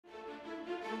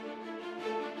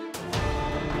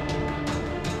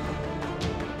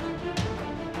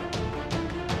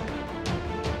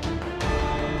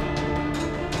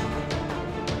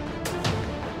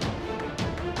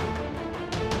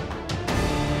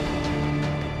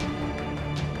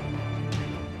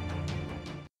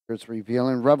It's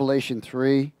revealing. Revelation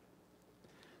 3.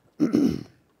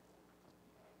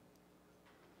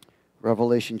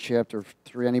 Revelation chapter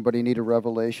 3. Anybody need a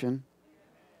revelation?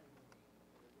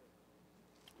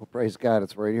 Well, praise God,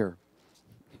 it's right here.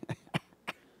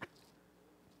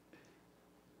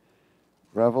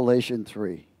 Revelation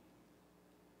 3.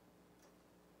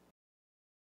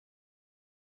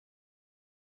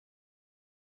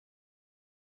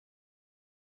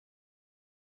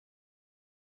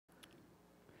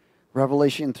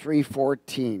 Revelation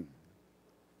 3:14.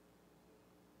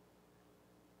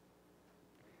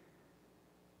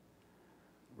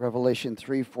 Revelation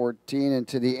 3:14, and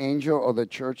to the angel of the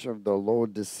church of the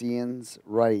Laodiceans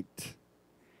write,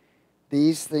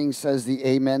 these things says the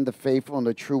Amen, the faithful and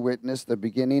the true witness, the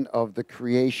beginning of the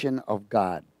creation of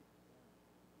God.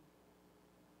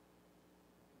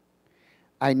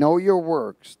 I know your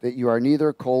works, that you are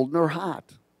neither cold nor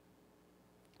hot.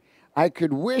 I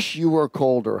could wish you were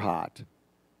cold or hot.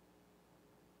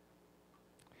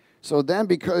 So then,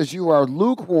 because you are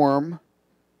lukewarm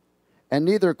and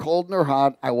neither cold nor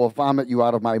hot, I will vomit you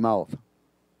out of my mouth.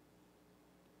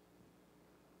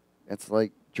 It's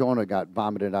like Jonah got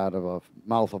vomited out of the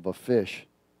mouth of a fish.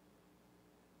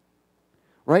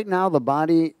 Right now, the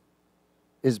body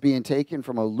is being taken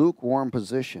from a lukewarm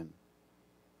position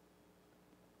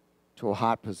to a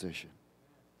hot position.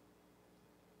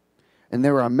 And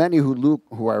there are many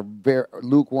who are very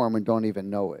lukewarm and don't even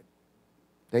know it.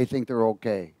 They think they're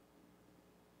okay.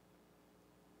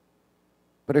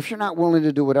 But if you're not willing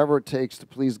to do whatever it takes to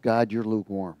please God, you're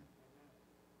lukewarm.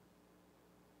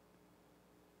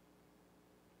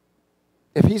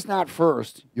 If He's not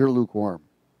first, you're lukewarm.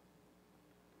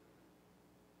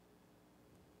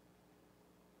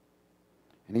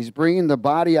 And He's bringing the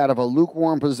body out of a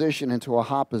lukewarm position into a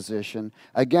hot position.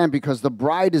 Again, because the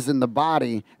bride is in the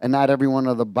body, and not every one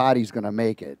of the body's going to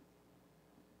make it.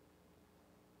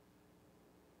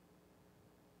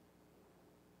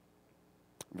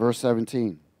 Verse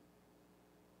 17.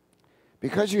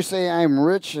 Because you say, I am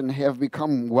rich and have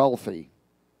become wealthy,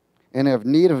 and have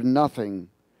need of nothing,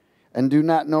 and do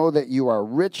not know that you are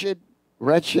wretched,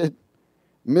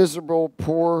 miserable,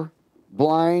 poor,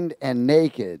 blind, and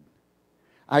naked,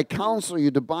 I counsel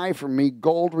you to buy from me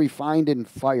gold refined in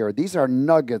fire. These are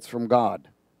nuggets from God.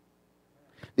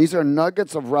 These are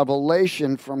nuggets of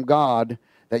revelation from God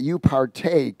that you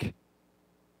partake.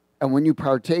 And when you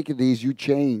partake of these, you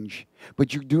change.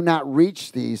 But you do not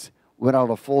reach these without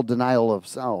a full denial of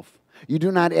self. You do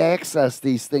not access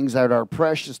these things that are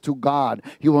precious to God.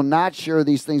 He will not share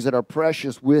these things that are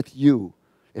precious with you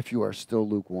if you are still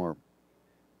lukewarm.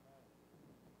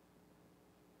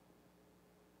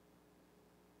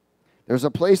 There's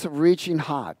a place of reaching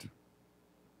hot.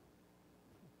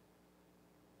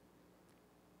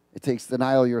 It takes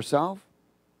denial of yourself.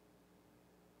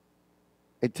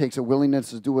 It takes a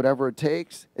willingness to do whatever it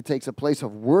takes. It takes a place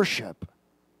of worship.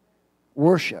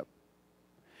 Worship.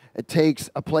 It takes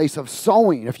a place of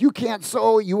sowing. If you can't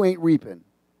sow, you ain't reaping.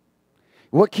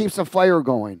 What keeps a fire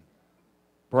going?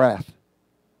 Breath.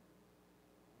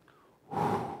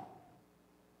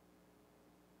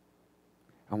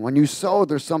 And when you sow,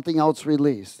 there's something else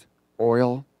released.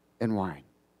 Oil and wine.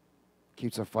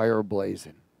 Keeps a fire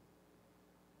blazing.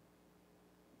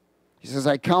 He says,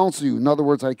 I counsel you. In other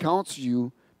words, I counsel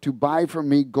you to buy from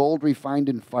me gold refined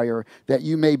in fire, that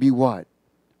you may be what?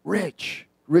 Rich.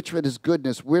 Rich with His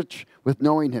goodness. Rich with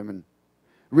knowing Him. And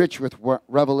rich with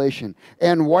revelation.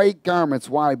 And white garments.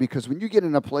 Why? Because when you get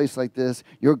in a place like this,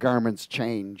 your garments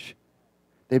change.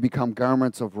 They become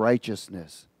garments of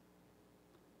righteousness.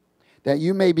 That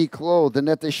you may be clothed, and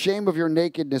that the shame of your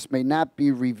nakedness may not be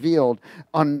revealed,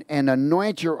 and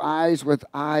anoint your eyes with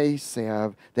eye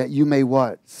salve, that you may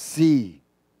what? See.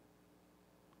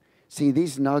 See,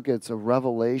 these nuggets of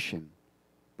revelation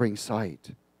bring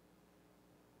sight.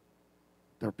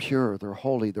 They're pure, they're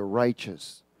holy, they're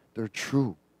righteous, they're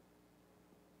true.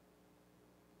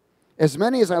 As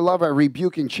many as I love, I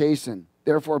rebuke and chasten.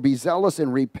 Therefore be zealous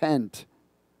and repent.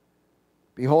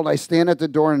 Behold, I stand at the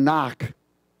door and knock.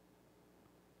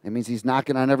 That means He's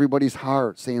knocking on everybody's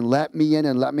heart, saying, let me in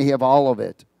and let me have all of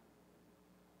it.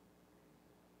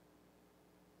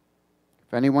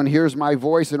 If anyone hears my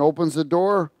voice and opens the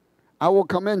door, I will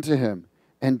come into him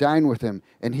and dine with him,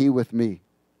 and he with me.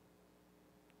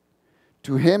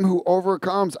 To him who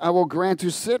overcomes, I will grant to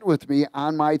sit with me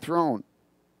on my throne.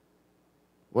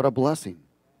 What a blessing.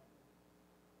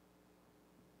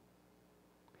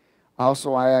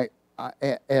 Also,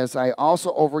 as I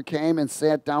also overcame and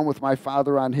sat down with my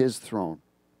Father on His throne.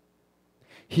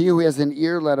 He who has an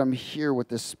ear, let him hear what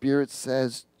the Spirit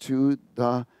says to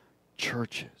the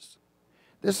churches.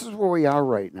 This is where we are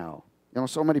right now. You know,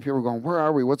 so many people are going, where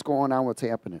are we? What's going on? What's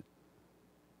happening?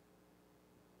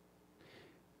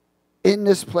 In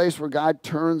this place where God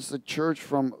turns the church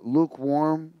from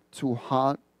lukewarm to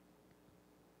hot,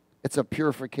 it's a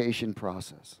purification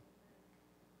process.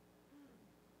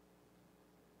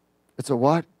 It's a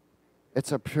what?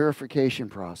 It's a purification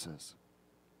process.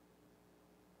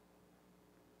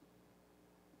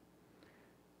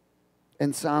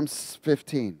 In Psalms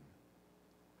 15.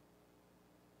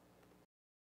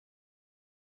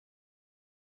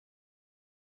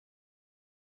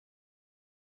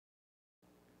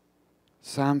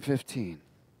 Psalm 15.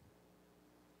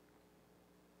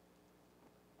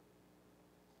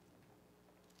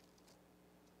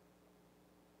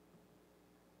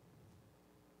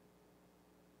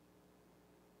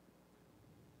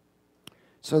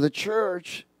 So the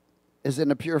church is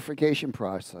in a purification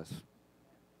process.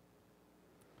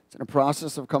 It's in a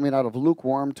process of coming out of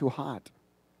lukewarm to hot.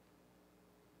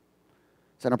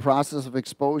 It's in a process of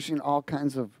exposing all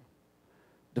kinds of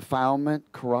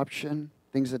defilement, corruption,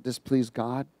 things that displease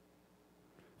God,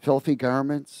 filthy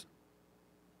garments.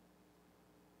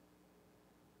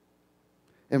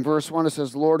 In verse 1 it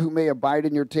says, Lord, who may abide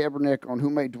in your tabernacle and who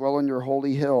may dwell in your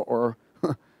holy hill, or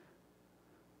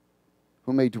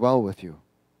who may dwell with you.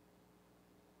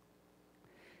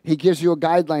 He gives you a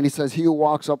guideline. He says, he who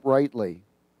walks uprightly,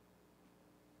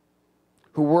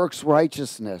 who works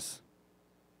righteousness,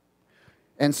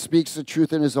 and speaks the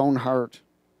truth in his own heart.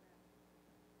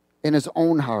 In his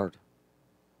own heart.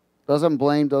 Doesn't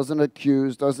blame, doesn't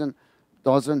accuse, doesn't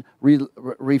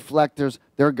reflect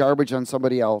their garbage on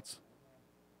somebody else.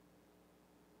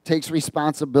 Takes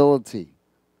responsibility.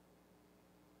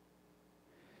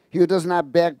 He who does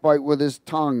not backbite with his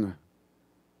tongue,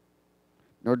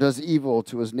 nor does evil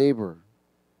to his neighbor,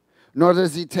 nor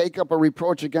does he take up a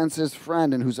reproach against his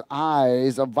friend, in whose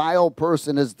eyes a vile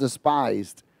person is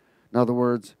despised. In other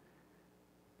words,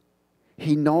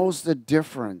 he knows the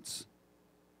difference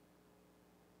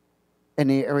in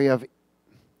the area of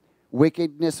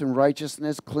wickedness and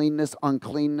righteousness, cleanness,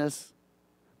 uncleanness,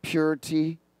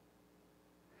 purity,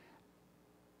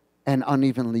 and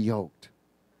unevenly yoked.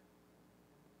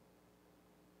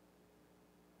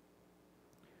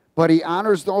 But he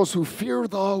honors those who fear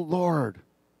the Lord.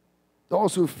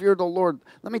 Those who fear the Lord.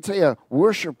 Let me tell you,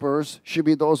 worshipers should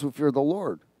be those who fear the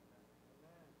Lord.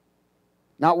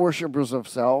 Not worshipers of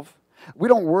self. We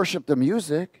don't worship the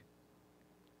music.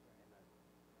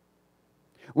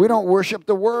 We don't worship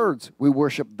the words. We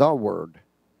worship the Word.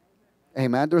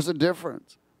 Amen. There's a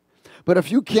difference. But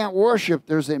if you can't worship,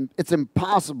 it's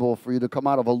impossible for you to come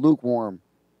out of a lukewarm.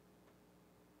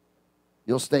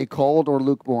 You'll stay cold or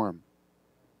lukewarm.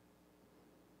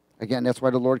 Again, that's why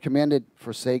the Lord commanded,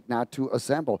 forsake not to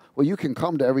assemble. Well, you can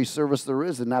come to every service there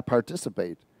is and not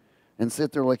participate and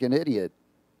sit there like an idiot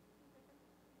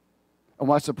and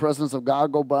watch the presence of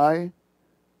God go by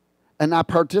and not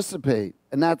participate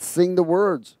and not sing the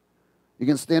words. You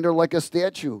can stand there like a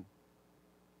statue.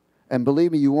 And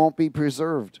believe me, you won't be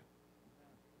preserved.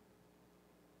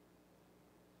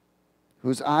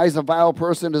 Whose eyes a vile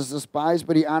person is despised,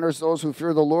 but he honors those who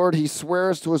fear the Lord. He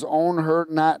swears to his own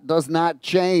hurt, does not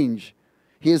change.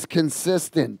 He is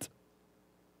consistent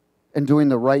in doing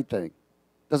the right thing.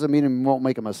 Doesn't mean he won't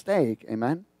make a mistake.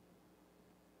 Amen?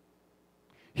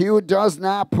 He who does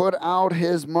not put out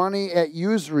his money at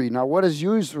usury. Now, what is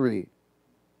usury?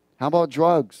 How about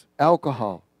drugs,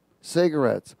 alcohol,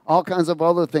 cigarettes, all kinds of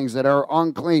other things that are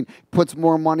unclean, puts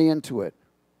more money into it.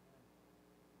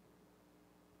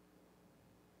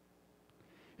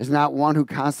 Is not one who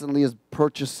constantly is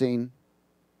purchasing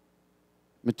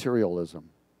materialism.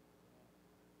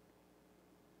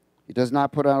 He does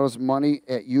not put out his money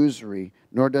at usury,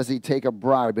 nor does he take a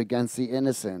bribe against the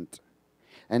innocent.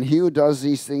 And he who does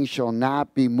these things shall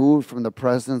not be moved from the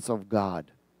presence of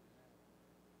God.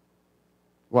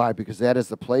 Why? Because that is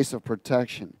the place of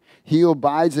protection. He who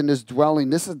abides in his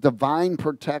dwelling, this is divine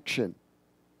protection.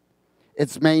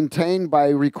 It's maintained by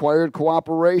required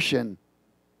cooperation.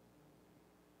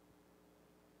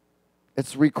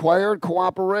 It's required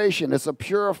cooperation. It's a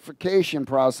purification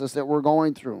process that we're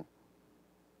going through.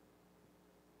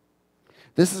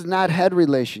 This is not head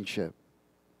relationship.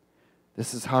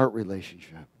 This is heart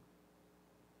relationship.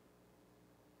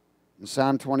 In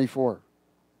Psalm 24.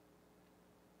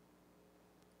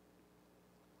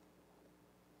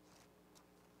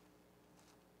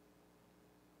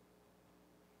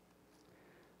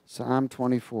 Psalm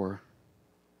 24.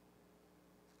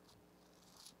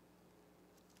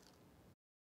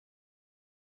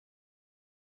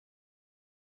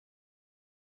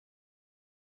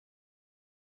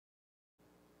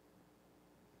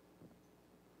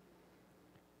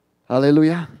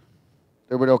 Hallelujah.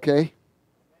 Everybody okay?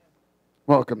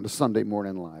 Welcome to Sunday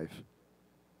Morning Live.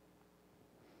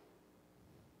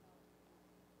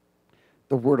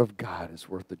 The Word of God is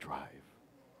worth the drive.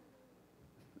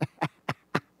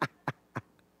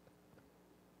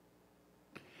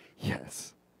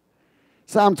 Yes.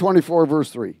 Psalm 24, verse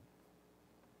 3.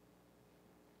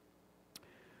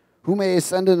 Who may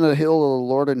ascend into the hill of the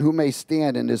Lord, and who may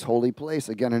stand in his holy place,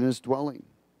 again in his dwelling?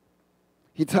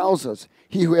 He tells us,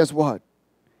 he who has what?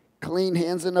 Clean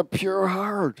hands and a pure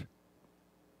heart.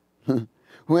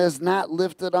 Who has not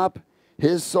lifted up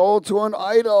his soul to an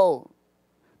idol,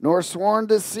 nor sworn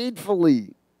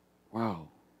deceitfully. Wow.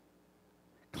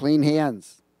 Clean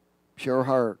hands, pure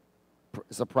heart.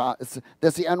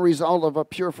 That's the end result of a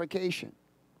purification.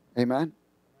 Amen?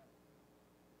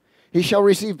 He shall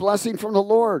receive blessing from the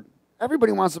Lord.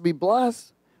 Everybody wants to be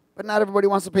blessed, but not everybody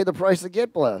wants to pay the price to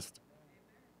get blessed.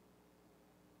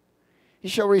 He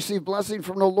shall receive blessing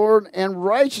from the Lord and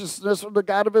righteousness from the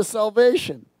God of his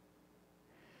salvation.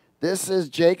 This is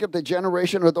Jacob, the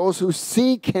generation of those who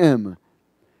seek him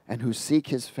and who seek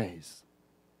his face.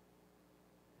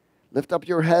 Lift up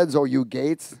your heads, O you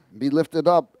gates, be lifted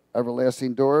up,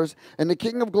 everlasting doors, and the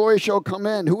King of glory shall come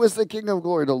in. Who is the King of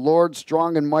glory? The Lord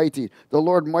strong and mighty, the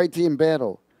Lord mighty in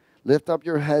battle. Lift up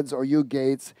your heads, O you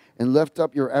gates, and lift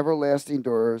up your everlasting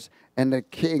doors, and the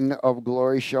King of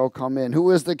glory shall come in. Who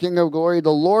is the King of glory?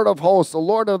 The Lord of hosts, the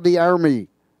Lord of the army.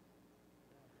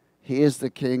 He is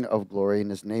the King of glory, and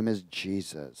his name is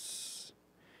Jesus.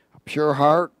 A pure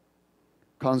heart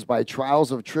comes by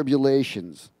trials of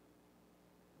tribulations,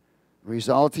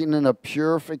 resulting in a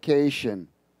purification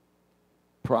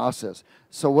process.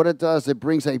 So what it does, it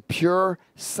brings a pure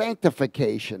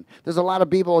sanctification. There's a lot of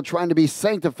people trying to be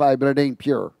sanctified, but it ain't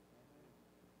pure.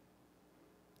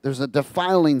 There's a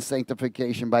defiling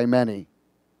sanctification by many.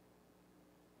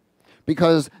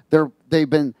 Because they've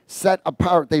been set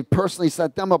apart. They've personally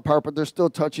set them apart, but they're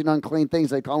still touching unclean things.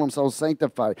 They call themselves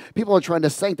sanctified. People are trying to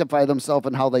sanctify themselves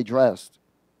in how they dressed.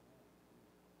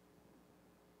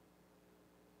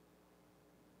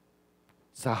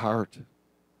 It's the heart.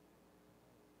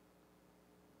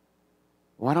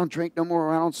 Well, I don't drink no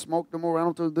more. I don't smoke no more. I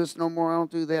don't do this no more. I don't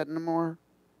do that no more.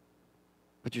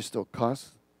 But you still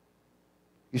cuss.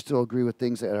 You still agree with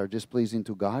things that are displeasing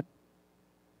to God.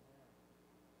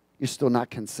 You're still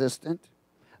not consistent.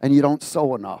 And you don't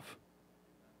sow enough.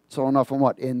 Sow enough in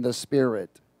what? In the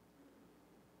Spirit.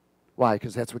 Why?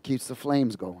 Because that's what keeps the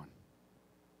flames going.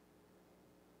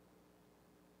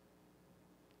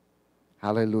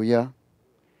 Hallelujah.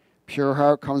 Pure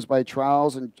heart comes by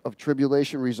trials of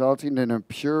tribulation, resulting in a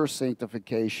pure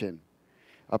sanctification.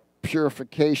 A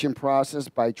purification process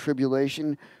by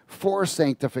tribulation for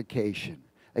sanctification.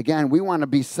 Again, we want to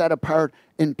be set apart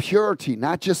in purity,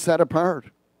 not just set apart.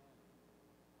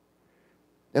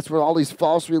 That's where all these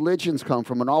false religions come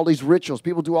from and all these rituals.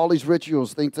 People do all these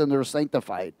rituals thinking they're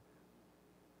sanctified,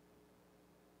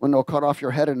 when they'll cut off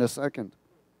your head in a second.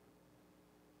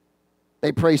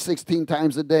 They pray 16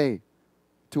 times a day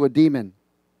to a demon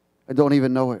and don't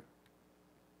even know it.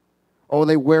 Oh,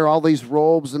 they wear all these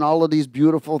robes and all of these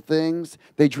beautiful things.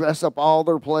 They dress up all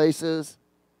their places,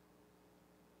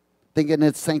 thinking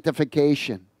it's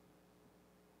sanctification.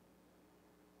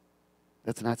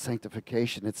 That's not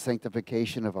sanctification. It's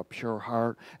sanctification of a pure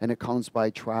heart, and it comes by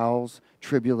trials,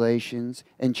 tribulations,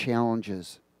 and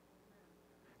challenges,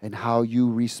 and how you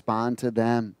respond to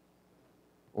them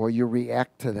or you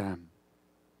react to them.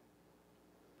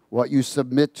 What you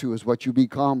submit to is what you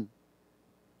become.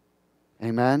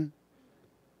 Amen?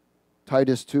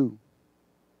 Titus 2.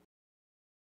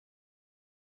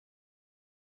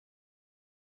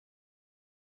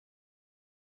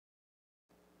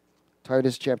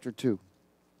 Titus chapter 2.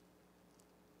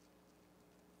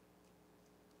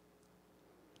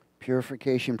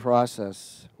 Purification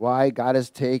process. Why? God has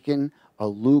taken a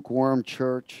lukewarm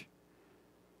church,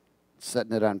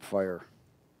 setting it on fire.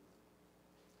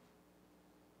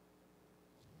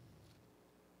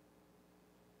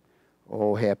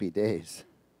 Oh, happy days.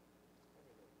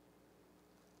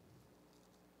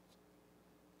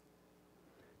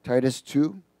 Titus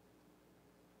 2,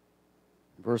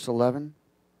 verse 11.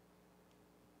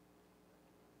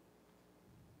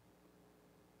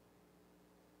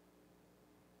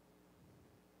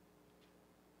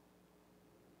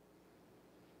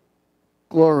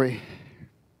 Glory.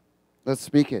 Let's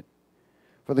speak it.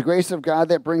 For the grace of God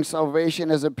that brings salvation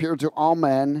has appeared to all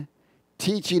men,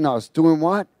 teaching us. Doing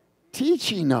what?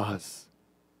 Teaching us.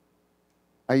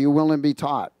 Are you willing to be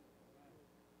taught?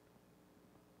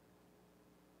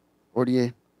 Or do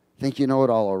you think you know it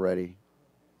all already?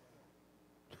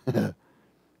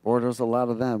 Or there's a lot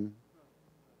of them.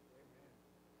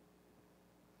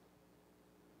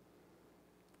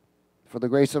 For the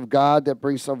grace of God that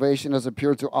brings salvation has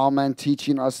appeared to all men,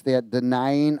 teaching us that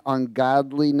denying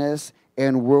ungodliness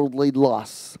and worldly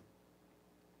lusts,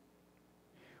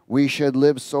 we should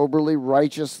live soberly,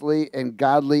 righteously, and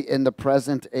godly in the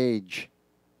present age.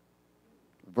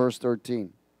 Verse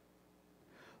 13.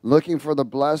 Looking for the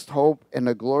blessed hope and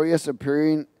the glorious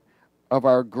appearing of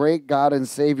our great God and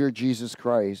Savior Jesus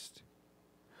Christ,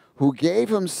 who gave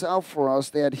himself for us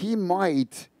that he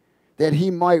might,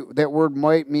 that word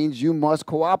might means you must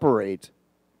cooperate,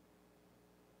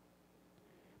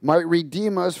 might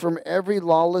redeem us from every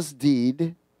lawless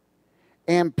deed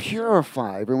and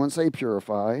purify, everyone say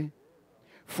purify,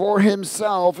 for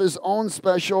himself his own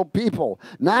special people.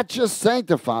 Not just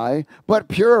sanctify, but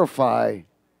purify.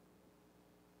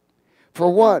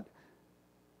 For what?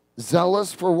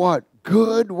 Zealous for what?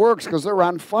 Good works, because they're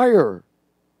on fire.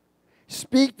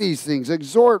 Speak these things,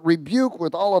 exhort, rebuke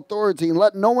with all authority, and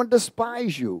let no one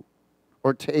despise you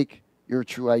or take your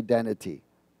true identity.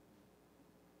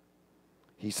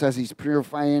 He says he's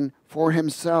purifying for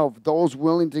himself those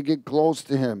willing to get close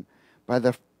to him by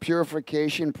the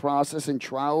purification process and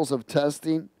trials of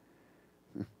testing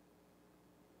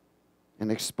and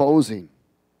exposing.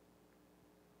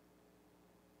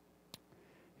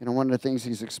 You know, one of the things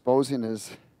he's exposing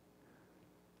is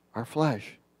our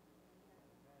flesh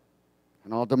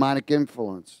and all demonic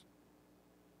influence.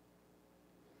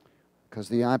 Because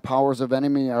the powers of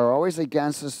enemy are always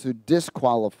against us to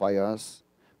disqualify us,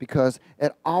 because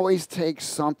it always takes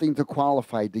something to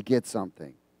qualify to get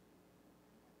something.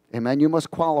 Amen? You must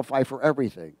qualify for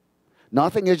everything.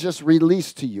 Nothing is just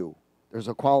released to you. There's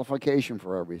a qualification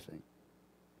for everything.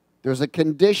 There's a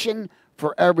condition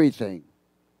for everything.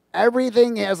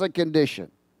 Everything has a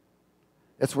condition.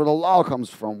 That's where the law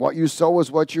comes from. What you sow is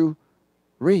what you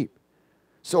reap.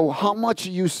 So how much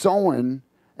are you sowing?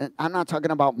 And I'm not talking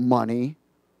about money.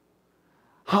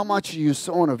 How much are you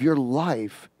sowing of your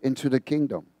life into the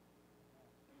kingdom?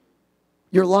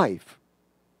 Your life.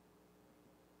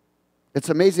 It's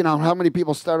amazing how many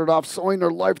people started off sowing their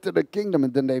life to the kingdom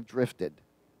and then they've drifted.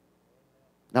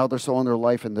 Now they're sowing their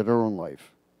life into their own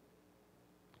life,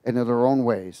 into their own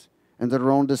ways, into their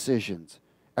own decisions.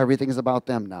 Everything is about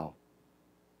them now.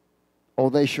 Oh,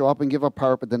 they show up and give a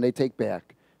part, but then they take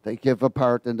back. They give a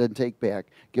part and then take back.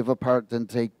 Give a part, then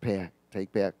take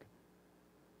back.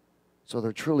 So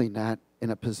they're truly not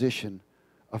in a position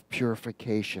of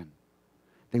purification.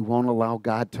 They won't allow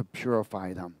God to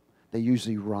purify them. They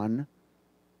usually run.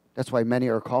 That's why many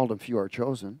are called and few are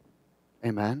chosen.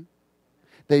 Amen?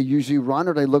 They usually run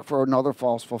or they look for another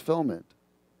false fulfillment.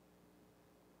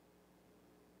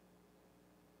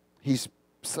 He's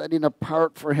setting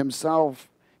apart for himself.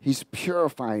 He's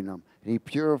purifying them. And he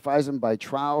purifies them by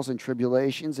trials and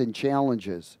tribulations and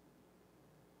challenges.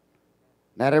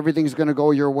 Not everything's going to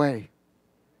go your way.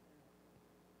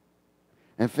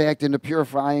 In fact, in the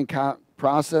purifying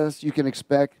process, you can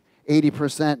expect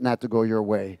 80% not to go your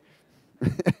way.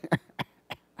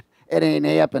 It ain't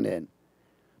happening.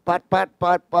 But.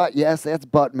 Yes, that's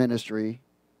butt ministry.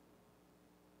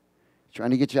 Trying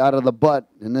to get you out of the butt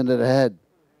and into the head.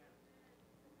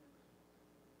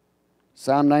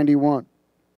 Psalm 91.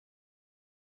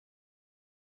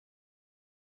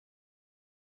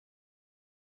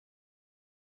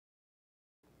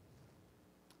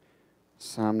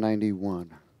 Psalm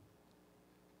 91.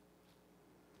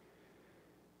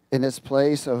 In its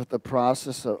place of the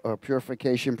process of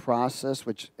purification process,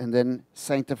 and then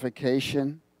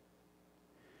sanctification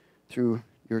through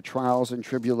your trials and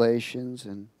tribulations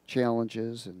and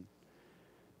challenges and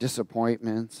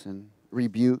disappointments and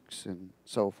rebukes and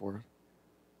so forth.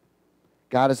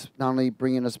 God is not only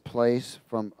bringing us place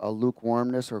from a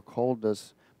lukewarmness or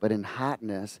coldness, but in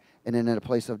hotness and in a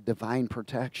place of divine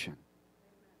protection.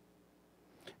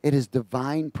 It is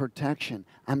divine protection.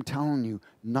 I'm telling you,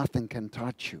 nothing can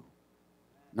touch you.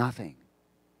 Nothing.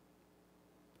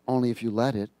 Only if you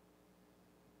let it.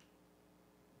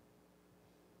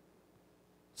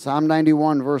 Psalm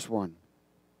 91, verse 1.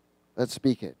 Let's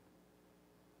speak it.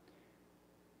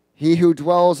 He who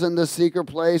dwells in the secret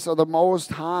place of the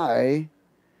Most High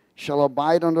shall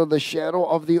abide under the shadow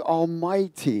of the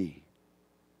Almighty.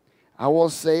 I will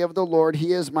say of the Lord,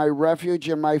 He is my refuge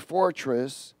and my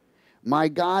fortress, my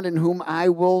God in whom I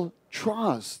will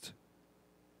trust.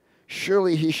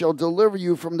 Surely He shall deliver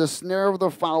you from the snare of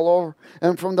the fowler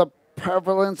and from the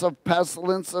prevalence of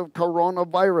pestilence of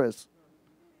coronavirus.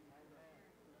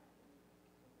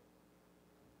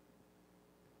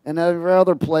 And every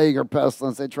other plague or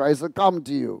pestilence that tries to come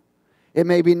to you. It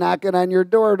may be knocking on your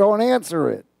door. Don't answer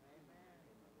it.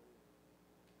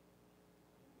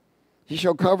 He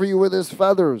shall cover you with His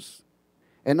feathers,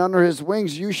 and under His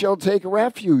wings you shall take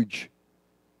refuge.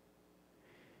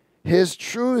 His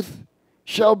truth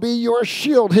shall be your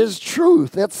shield. His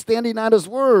truth. That's standing on his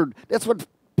word. That's what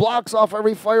blocks off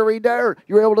every fiery dart.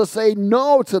 You're able to say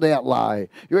no to that lie.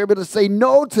 You're able to say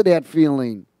no to that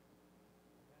feeling.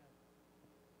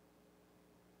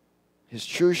 His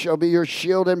truth shall be your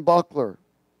shield and buckler.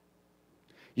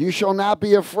 You shall not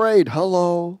be afraid.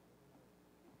 Hello.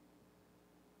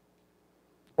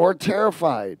 Or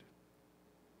terrified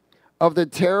of the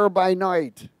terror by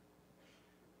night,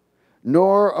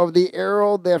 nor of the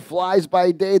arrow that flies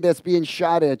by day that's being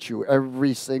shot at you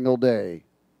every single day.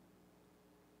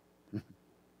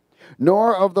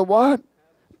 Nor of the what?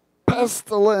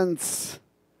 Pestilence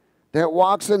that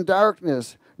walks in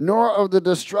darkness, nor of the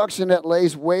destruction that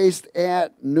lays waste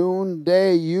at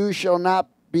noonday. You shall not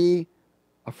be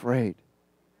afraid.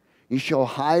 You shall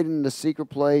hide in the secret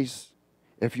place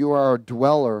if you are a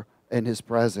dweller in his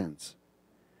presence.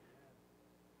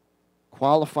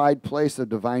 Qualified place of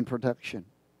divine protection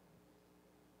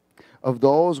of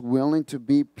those willing to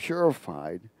be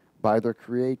purified by their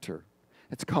Creator.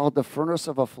 It's called the furnace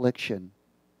of affliction.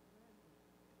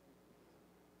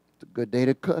 It's a good day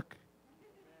to cook.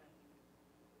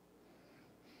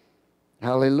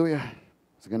 Hallelujah.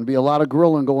 There's going to be a lot of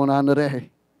grilling going on today.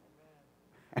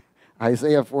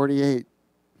 Isaiah 48.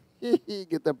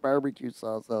 Get the barbecue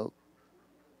sauce out.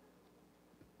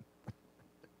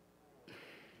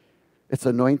 It's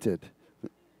anointed.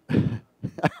 Man,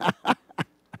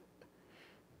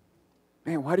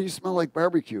 why do you smell like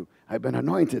barbecue? I've been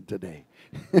anointed today.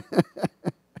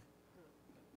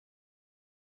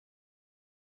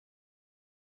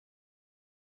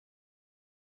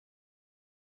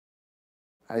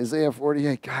 Isaiah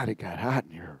 48. God, it got hot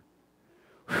in here.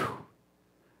 Whew.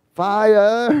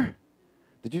 Fire.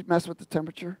 Did you mess with the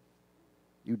temperature?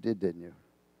 You did, didn't you?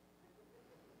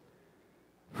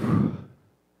 Whew.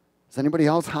 Is anybody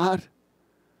else hot?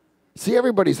 See,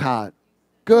 everybody's hot.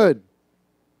 Good.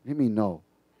 You mean no?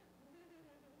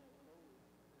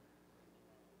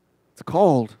 It's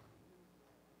cold.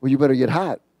 Well, you better get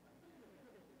hot.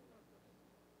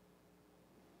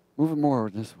 Move it more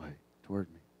this way toward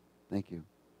me. Thank you.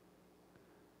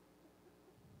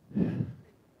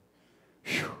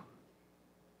 Whew.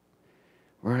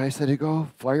 Where did I say to go?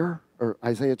 Fire? Or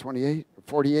Isaiah 28? Or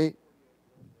 48?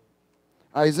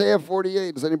 Isaiah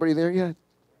 48. Is anybody there yet?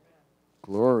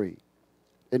 Glory.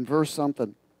 In verse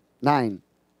something. 9.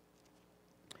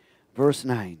 Verse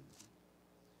 9.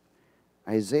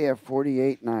 Isaiah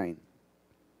 48, 9.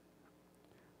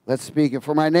 Let's speak it.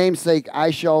 For my name's sake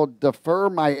I shall defer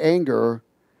my anger,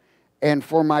 and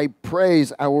for my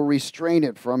praise I will restrain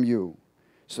it from you,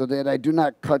 so that I do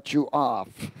not cut you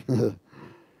off.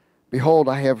 Behold,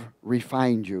 I have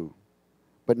refined you,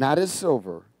 but not as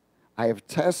silver. I have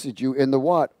tested you in the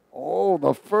what? Oh,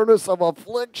 the furnace of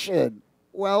affliction.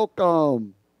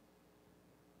 Welcome.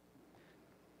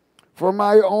 For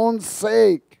my own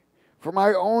sake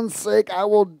I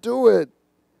will do it.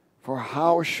 For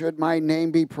how should my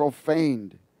name be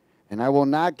profaned? And I will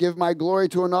not give my glory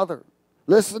to another.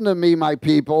 Listen to me, my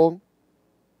people.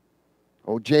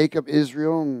 O Jacob,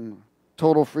 Israel, and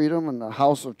total freedom and the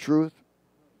house of truth.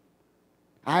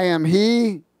 I am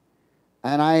he,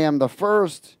 and I am the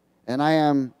first, and I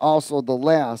am also the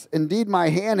last. Indeed, my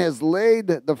hand has laid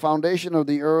the foundation of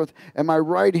the earth, and my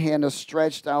right hand has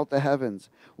stretched out the heavens.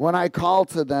 When I call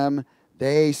to them,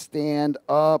 they stand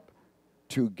up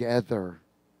together.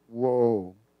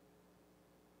 Whoa.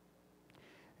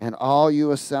 And all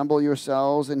you assemble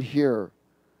yourselves and hear.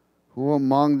 Who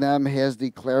among them has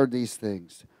declared these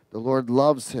things? The Lord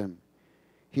loves him.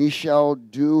 He shall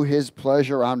do his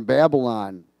pleasure on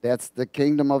Babylon. That's the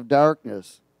kingdom of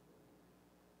darkness.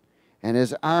 And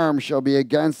his arm shall be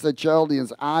against the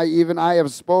Chaldeans. Even I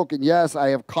have spoken. Yes, I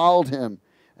have called him,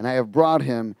 and I have brought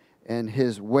him, and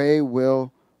his way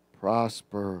will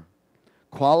prosper.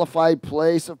 Qualified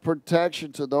place of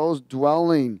protection to those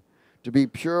dwelling to be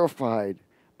purified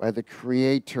by the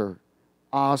Creator.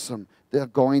 Awesome. They're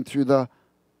going through the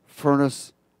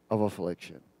furnace of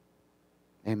affliction.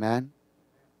 Amen.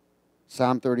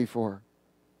 Psalm 34.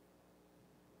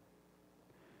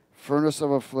 Furnace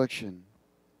of affliction.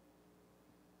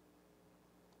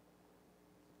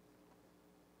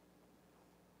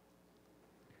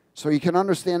 So you can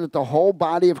understand that the whole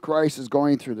body of Christ is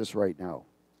going through this right now.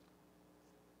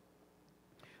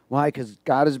 Why? Because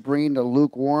God is bringing the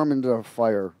lukewarm into the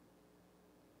fire.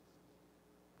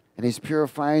 And he's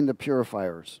purifying the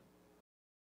purifiers.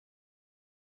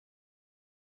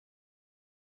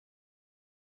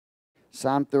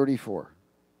 Psalm 34,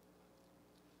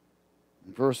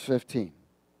 verse 15.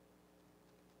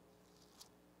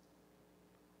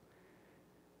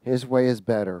 His way is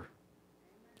better.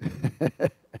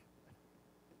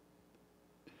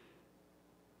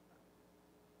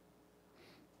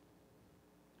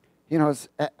 You know,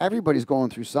 everybody's going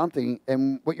through something,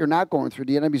 and what you're not going through,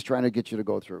 the enemy's trying to get you to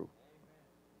go through.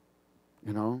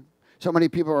 You know? So many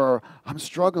people are, I'm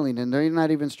struggling, and they're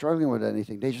not even struggling with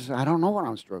anything. They just say, I don't know what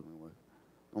I'm struggling with.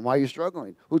 And why are you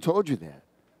struggling? Who told you that?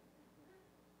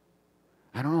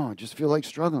 I don't know. I just feel like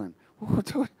struggling. Who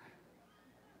told you?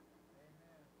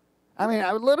 I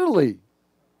mean, literally,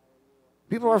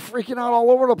 people are freaking out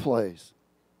all over the place.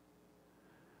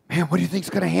 Man, what do you think's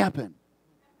going to happen?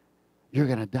 You're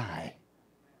going to die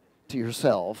to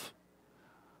yourself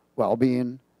while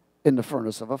being in the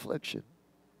furnace of affliction.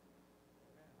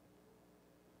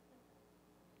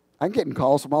 I'm getting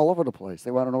calls from all over the place.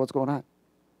 They want to know what's going on.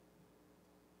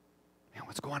 Man,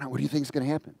 what's going on? What do you think's going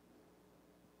to happen?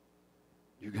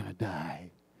 You're going to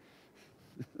die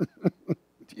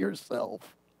to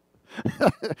yourself.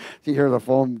 You hear the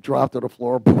phone drop to the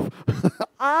floor.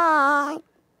 Ah!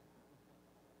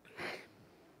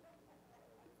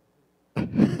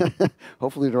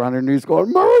 Hopefully they're on their knees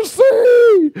going,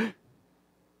 mercy!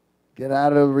 Get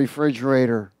out of the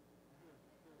refrigerator.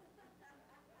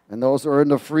 And those are in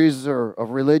the freezer of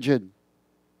religion.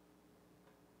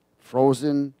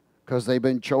 Frozen because they've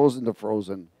been chosen to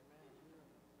frozen.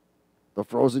 The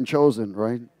frozen chosen,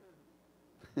 right?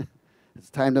 It's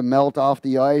time to melt off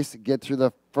the ice, get through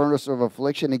the furnace of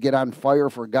affliction, and get on fire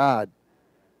for God.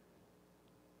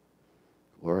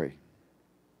 Glory.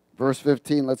 Verse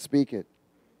 15, let's speak it.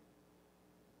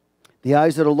 The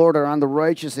eyes of the Lord are on the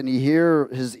righteous, and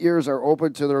his ears are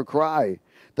open to their cry.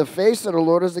 The face of the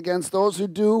Lord is against those who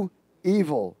do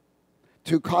evil,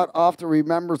 to cut off the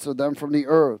remembrance of them from the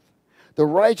earth. The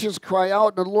righteous cry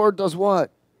out, and the Lord does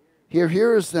what? He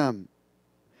hears them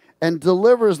and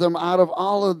delivers them out of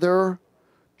all of their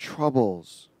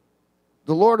troubles.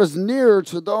 The Lord is near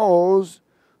to those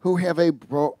who have a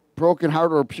broken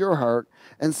heart or a pure heart,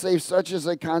 and save such as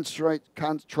a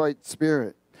contrite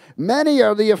spirit. Many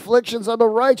are the afflictions of the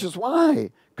righteous.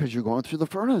 Why? Because you're going through the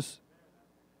furnace.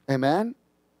 Amen?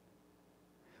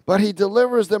 But he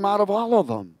delivers them out of all of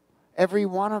them, every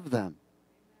one of them.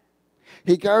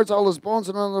 He guards all his bones,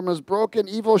 and none of them is broken.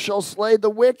 Evil shall slay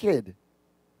the wicked.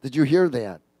 Did you hear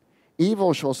that?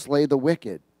 Evil shall slay the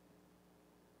wicked.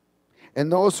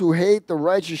 And those who hate the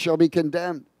righteous shall be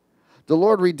condemned. The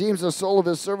Lord redeems the soul of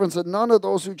his servants, and none of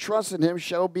those who trust in him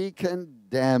shall be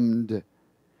condemned.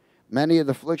 Many of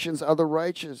the afflictions of the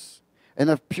righteous, and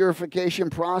the purification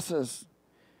process,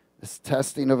 this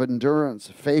testing of endurance,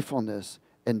 faithfulness,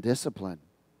 and discipline.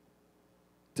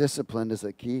 Discipline is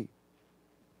a key.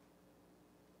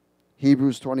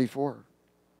 Hebrews 24.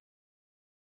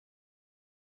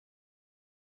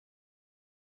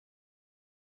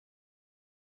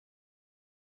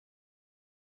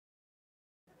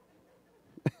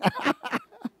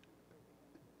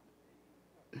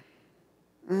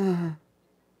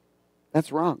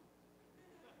 That's wrong.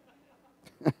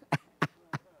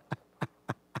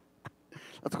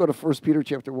 Let's go to 1 Peter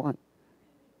chapter 1.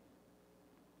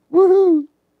 Woohoo!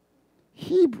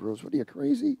 Hebrews, what are you,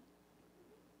 crazy?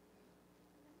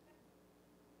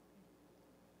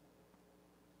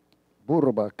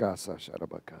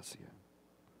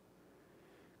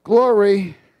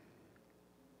 Glory.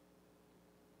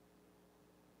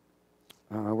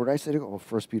 Where did I say to go? Oh,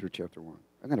 1 Peter chapter 1.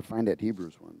 I'm going to find that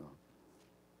Hebrews one, though.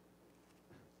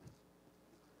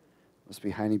 Must be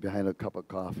hiding behind a cup of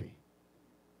coffee.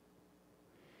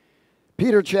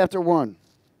 Peter chapter 1.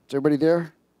 Is everybody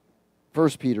there? 1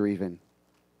 Peter even.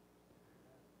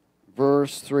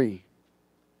 Verse 3.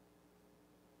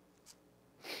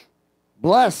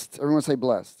 Blessed. Everyone say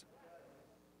blessed.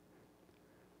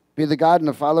 Be the God and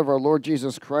the Father of our Lord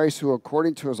Jesus Christ, who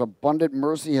according to his abundant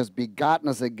mercy has begotten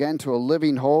us again to a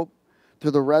living hope, to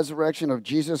the resurrection of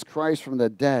Jesus Christ from the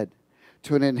dead,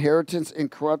 to an inheritance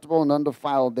incorruptible and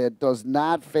undefiled that does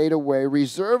not fade away,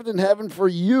 reserved in heaven for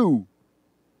you,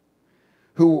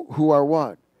 who are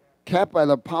what? Kept by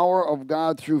the power of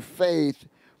God through faith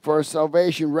for our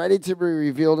salvation, ready to be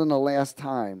revealed in the last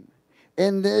time.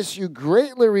 In this you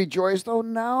greatly rejoice, though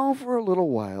now for a little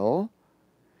while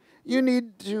you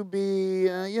need to be,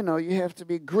 you have to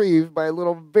be grieved by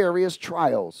little various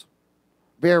trials.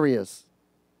 Various.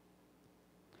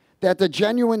 That the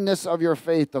genuineness of your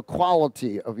faith, the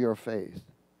quality of your faith,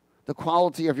 the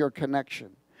quality of your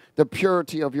connection, the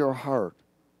purity of your heart,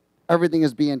 everything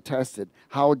is being tested.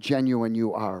 How genuine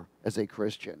you are as a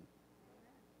Christian.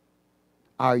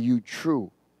 Are you true?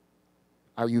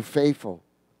 Are you faithful?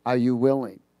 Are you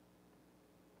willing?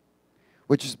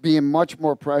 Which is being much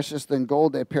more precious than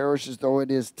gold that perishes, though it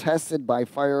is tested by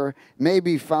fire, may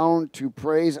be found to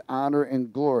praise, honor,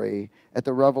 and glory at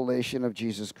the revelation of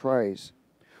Jesus Christ,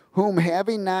 whom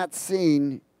having not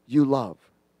seen, you love.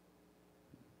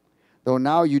 Though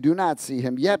now you do not see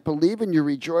him, yet believe and you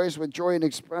rejoice with joy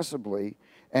inexpressibly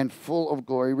and full of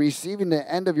glory, receiving the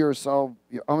end of your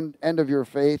end of your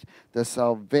faith, the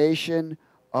salvation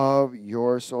of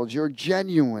your souls, your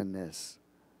genuineness,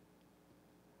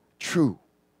 true,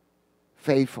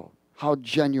 faithful, how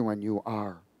genuine you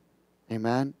are.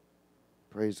 Amen?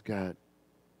 Praise God.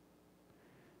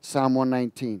 Psalm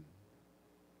 119.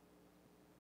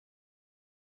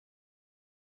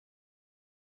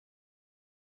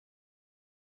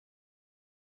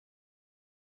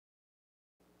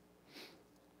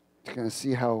 You're going to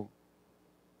see how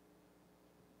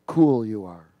cool you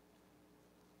are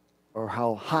or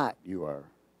how hot you are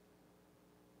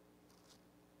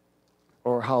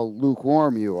or how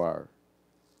lukewarm you are.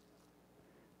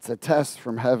 It's a test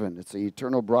from heaven. It's an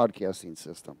eternal broadcasting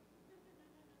system.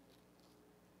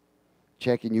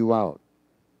 Checking you out.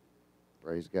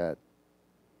 Praise God.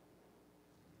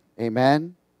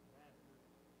 Amen?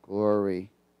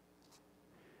 Glory.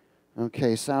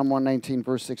 Okay, Psalm 119,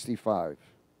 verse 65.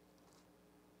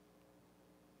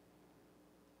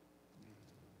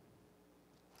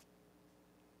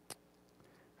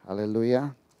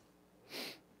 Hallelujah.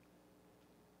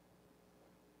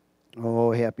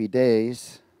 Oh, happy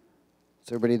days. Is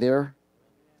everybody there?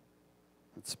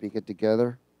 Let's speak it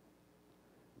together.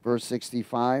 Verse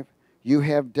 65. You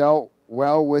have dealt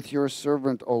well with your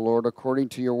servant, O Lord, according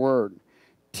to your word.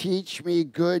 Teach me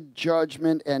good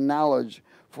judgment and knowledge,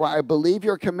 for I believe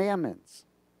your commandments.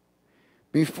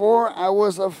 Before I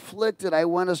was afflicted, I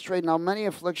went astray. Now, many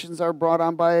afflictions are brought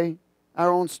on by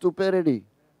our own stupidity.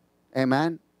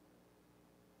 Amen?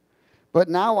 But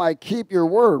now I keep your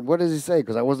word. What does he say?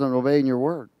 Because I wasn't obeying your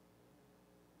word.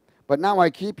 But now I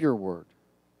keep your word.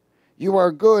 You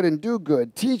are good and do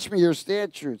good. Teach me your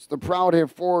statutes. The proud have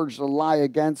forged a lie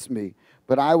against me,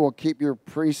 but I will keep your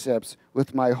precepts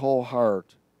with my whole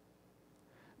heart.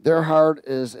 Their heart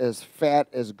is as fat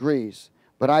as grease,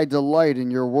 but I delight in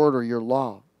your word or your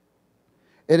law.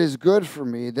 It is good for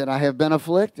me that I have been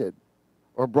afflicted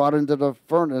or brought into the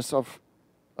furnace of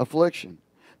affliction,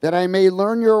 that I may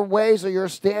learn your ways or your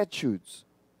statutes.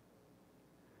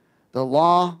 The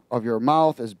law of your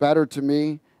mouth is better to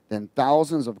me than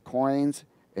thousands of coins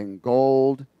in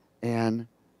gold and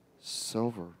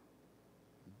silver.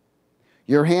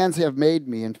 Your hands have made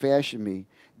me and fashioned me.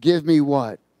 Give me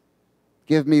what?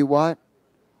 Give me what?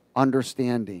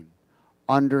 Understanding.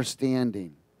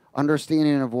 Understanding.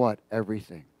 Understanding of what?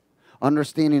 Everything.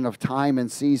 Understanding of time and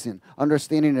season.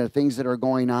 Understanding of things that are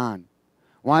going on.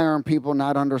 Why aren't people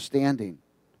not understanding?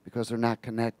 Because they're not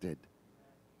connected.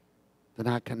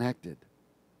 They're not connected.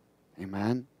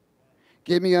 Amen?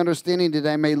 Give me understanding that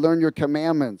I may learn your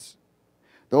commandments.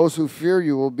 Those who fear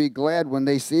you will be glad when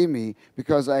they see me,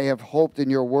 because I have hoped in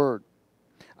your word.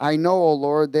 I know, O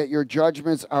Lord, that your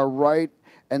judgments are right,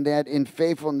 and that in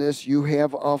faithfulness you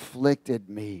have afflicted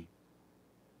me.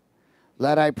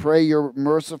 Let, I pray, your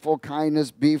merciful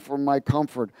kindness be for my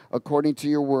comfort, according to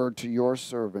your word to your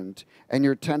servant, and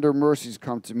your tender mercies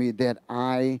come to me, that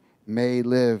I may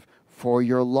live. For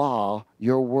your law,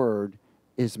 your word,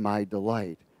 is my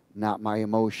delight, not my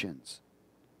emotions.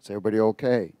 Is everybody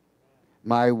okay?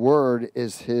 My word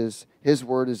is his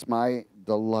word is my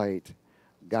delight.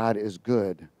 God is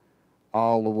good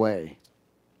all the way.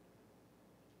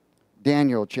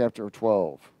 Daniel chapter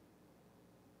 12.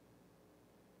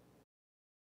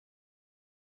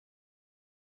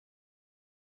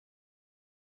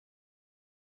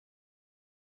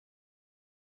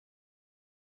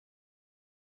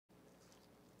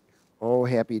 Oh,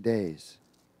 happy days.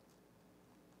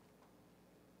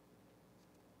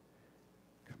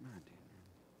 Come on,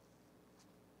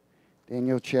 Daniel.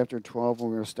 Daniel chapter 12, we're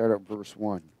going to start at verse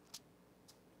 1.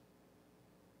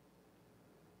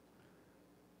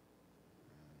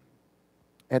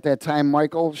 At that time,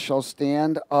 Michael shall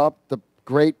stand up, the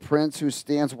great prince who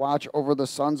stands watch over the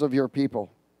sons of your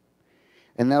people.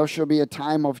 And there shall be a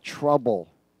time of trouble.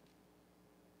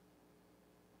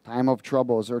 Time of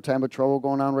trouble. Is there a time of trouble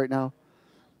going on right now?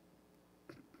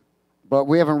 But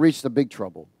we haven't reached the big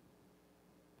trouble.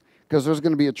 Because there's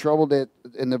going to be a trouble that,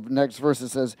 in the next verse it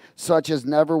says, such as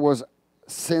never was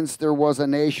since there was a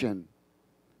nation,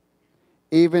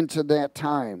 even to that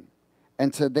time.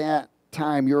 And to that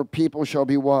time your people shall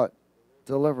be what?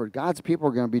 Delivered. God's people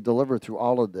are going to be delivered through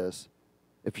all of this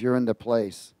if you're in the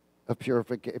place of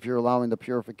purification, if you're allowing the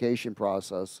purification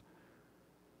process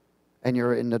and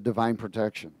you're in the divine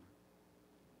protection.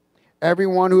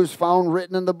 Everyone who is found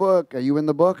written in the book. Are you in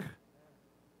the book?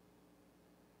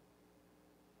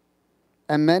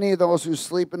 And many of those who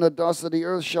sleep in the dust of the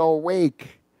earth shall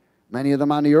awake. Many of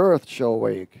them on the earth shall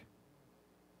awake.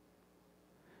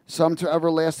 some to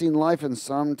everlasting life, and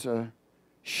some to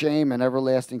shame and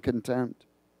everlasting contempt.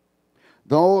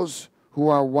 Those who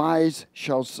are wise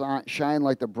shall shine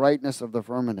like the brightness of the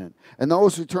firmament, and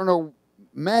those who turn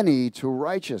many to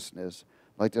righteousness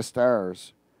like the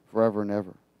stars forever and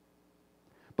ever.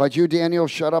 But you, Daniel,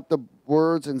 shut up the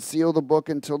words and seal the book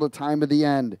until the time of the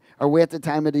end. Are we at the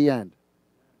time of the end?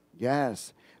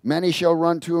 Yes. Many shall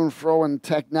run to and fro, and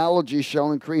technology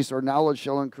shall increase, or knowledge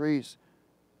shall increase.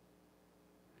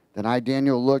 Then I,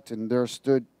 Daniel, looked, and there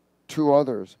stood two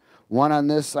others, one on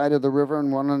this side of the river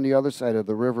and one on the other side of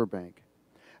the riverbank.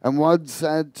 And one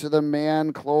said to the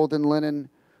man clothed in linen,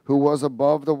 who was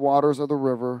above the waters of the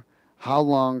river, how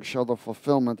long shall the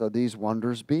fulfillment of these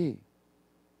wonders be?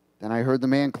 Then I heard the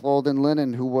man clothed in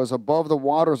linen, who was above the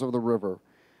waters of the river,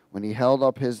 when he held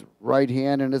up his right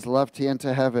hand and his left hand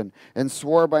to heaven, and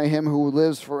swore by him who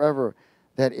lives forever,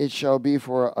 that it shall be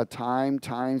for a time,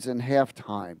 times, and half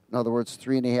time. In other words,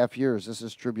 3.5 years. This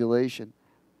is tribulation.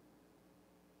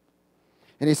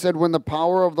 And he said, when the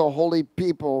power of the holy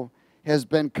people has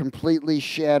been completely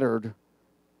shattered,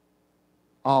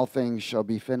 all things shall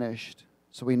be finished.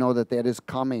 So we know that that is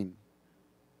coming.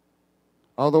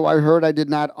 Although I heard, I did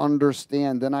not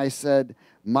understand. Then I said,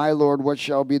 my Lord, what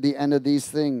shall be the end of these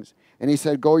things? And he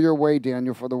said, go your way,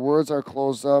 Daniel, for the words are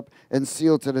closed up and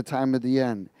sealed to the time of the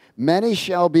end. Many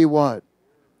shall be what?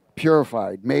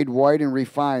 Purified, made white and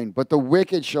refined. But the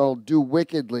wicked shall do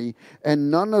wickedly, and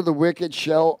none of the wicked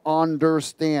shall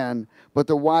understand, but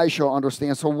the wise shall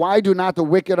understand. So why do not the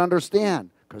wicked understand?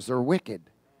 Because they're wicked.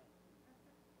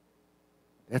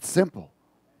 That's simple.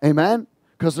 Amen?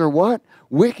 Because they're what?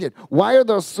 Wicked. Why are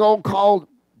the so-called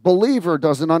believer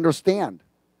doesn't understand?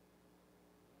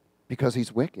 Because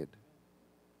he's wicked.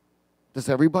 Does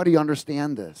everybody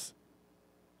understand this?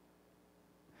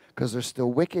 Because there's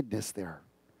still wickedness there.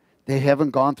 They haven't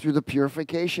gone through the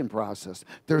purification process.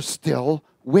 There's still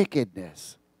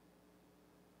wickedness.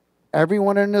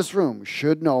 Everyone in this room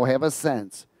should know, have a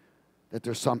sense that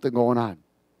there's something going on.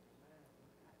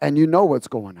 And you know what's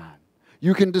going on.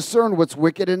 You can discern what's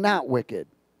wicked and not wicked.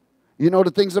 You know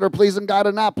the things that are pleasing God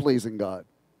and not pleasing God.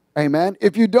 Amen?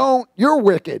 If you don't, you're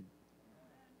wicked.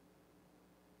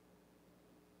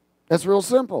 That's real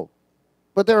simple.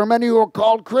 But there are many who are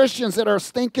called Christians that are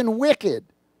stinking wicked.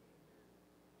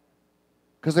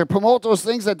 Because they promote those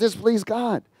things that displease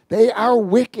God. They are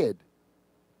wicked.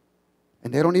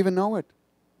 And they don't even know it.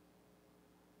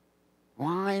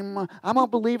 Well, I'm a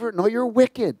believer. No, you're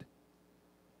wicked.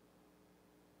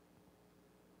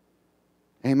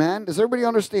 Amen? Does everybody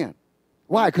understand?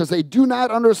 Why? Because they do not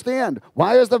understand.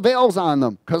 Why is the veils on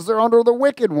them? Because they're under the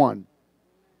wicked one.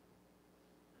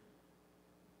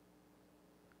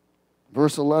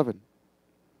 Verse 11.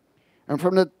 And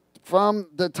from the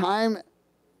time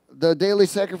the daily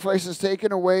sacrifice is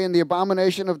taken away and the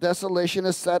abomination of desolation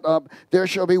is set up, there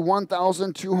shall be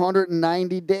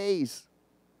 1,290 days.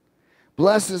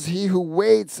 Blessed is he who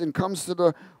waits and comes to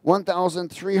the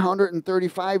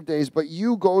 1,335 days. But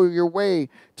you go your way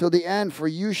till the end, for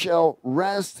you shall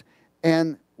rest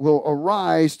and will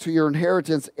arise to your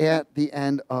inheritance at the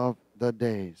end of the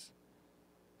days.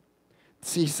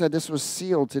 See, he said this was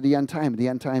sealed to the end time. The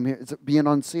end time here is being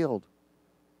unsealed.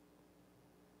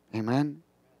 Amen?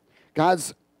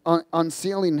 God's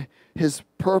unsealing his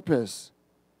purpose.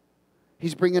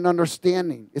 He's bringing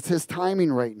understanding. It's his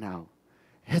timing right now.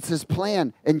 It's his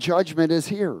plan, and judgment is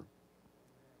here.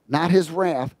 Not his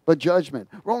wrath, but judgment.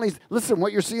 Listen,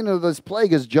 what you're seeing of this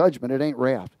plague is judgment. It ain't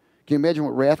wrath. Can you imagine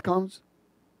what wrath comes?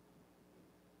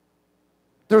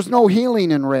 There's no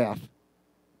healing in wrath.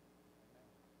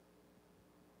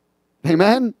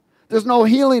 Amen? There's no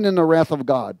healing in the wrath of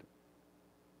God.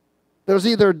 There's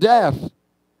either death,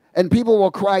 and people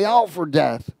will cry out for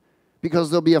death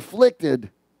because they'll be afflicted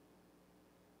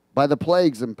by the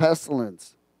plagues and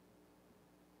pestilence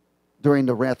during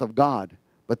the wrath of God,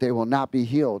 but they will not be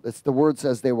healed. It's the word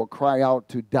says they will cry out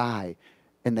to die,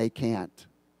 and they can't.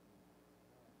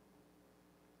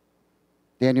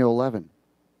 Daniel 11.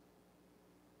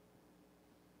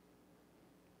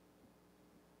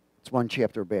 It's one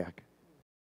chapter back.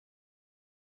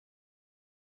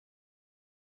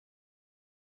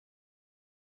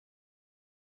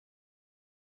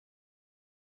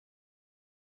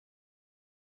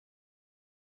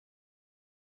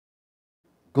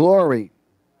 Glory.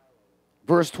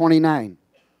 Verse 29.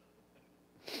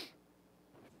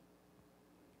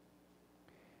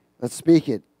 Let's speak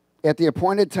it. At the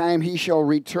appointed time he shall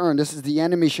return. This is the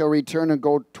enemy shall return and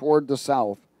go toward the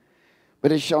south.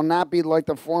 But it shall not be like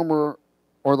the former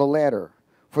or the latter.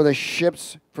 For the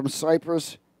ships from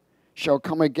Cyprus shall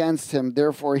come against him.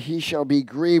 Therefore he shall be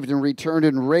grieved and returned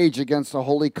in rage against the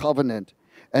holy covenant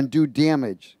and do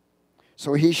damage.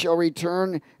 So he shall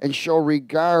return and show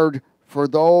regard for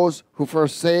those who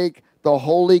forsake the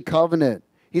holy covenant.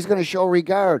 He's going to show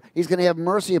regard. He's going to have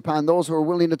mercy upon those who are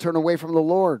willing to turn away from the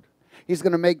Lord. He's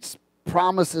going to make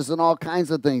promises and all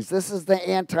kinds of things. This is the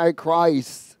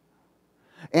Antichrist.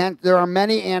 And there are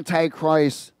many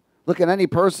Antichrists. Look at any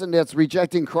person that's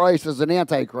rejecting Christ as an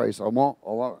Antichrist. I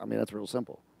mean, that's real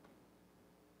simple.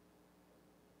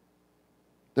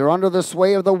 They're under the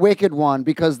sway of the wicked one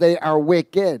because they are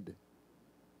wicked.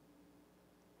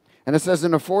 And it says,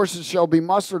 and the forces shall be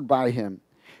mustered by him,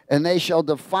 and they shall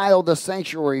defile the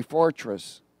sanctuary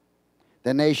fortress.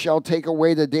 Then they shall take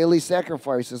away the daily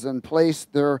sacrifices and place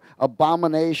their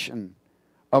abomination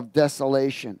of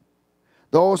desolation.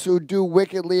 Those who do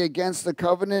wickedly against the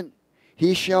covenant,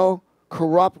 he shall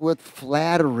corrupt with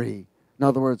flattery. In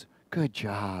other words, good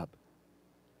job.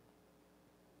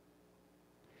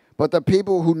 But the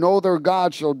people who know their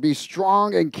God shall be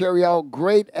strong and carry out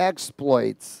great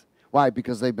exploits. Why?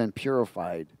 Because they've been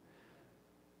purified.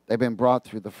 They've been brought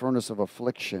through the furnace of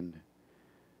affliction.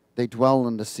 They dwell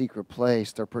in the secret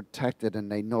place. They're protected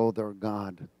and they know their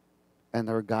God. And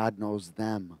their God knows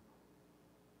them.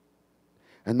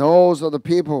 And those are the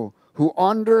people who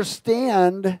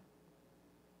understand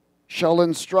shall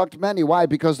instruct many. Why?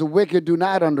 Because the wicked do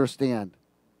not understand.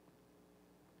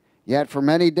 Yet for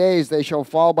many days they shall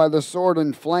fall by the sword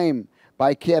and flame,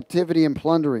 by captivity and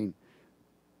plundering.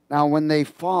 Now when they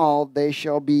fall, they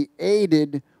shall be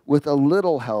aided with a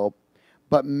little help,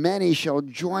 but many shall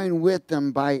join with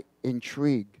them by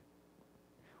intrigue.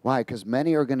 Why? Because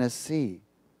many are going to see,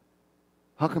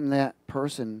 how come that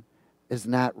person is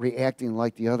not reacting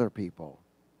like the other people?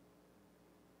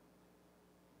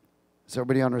 Does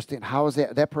everybody understand? How is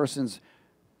that? That person's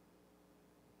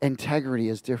integrity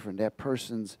is different. That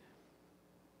person's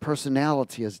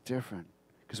personality is different.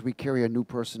 Because we carry a new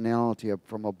personality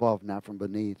from above, not from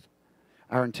beneath.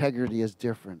 Our integrity is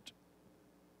different.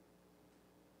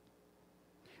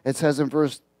 It says in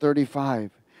verse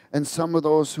 35, and some of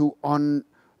those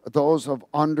those of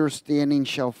understanding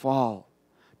shall fall,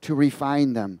 to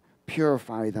refine them,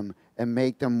 purify them, and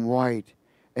make them white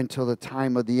until the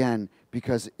time of the end,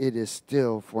 because it is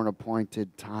still for an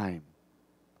appointed time.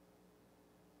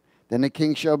 Then the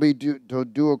king shall be to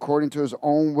do according to his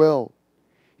own will.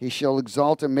 He shall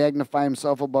exalt and magnify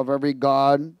himself above every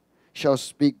god, shall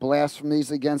speak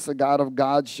blasphemies against the God of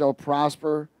gods, shall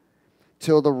prosper,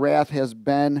 till the wrath has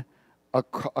been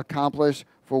accomplished,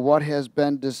 for what has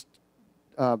been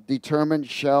determined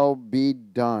shall be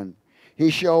done. He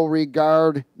shall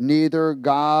regard neither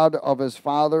God of his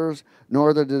fathers,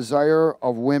 nor the desire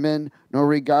of women, nor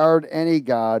regard any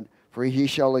God, for he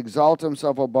shall exalt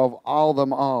himself above all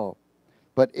them all.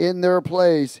 But in their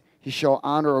place he shall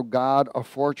honor a God of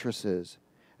fortresses,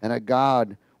 and a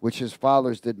God which his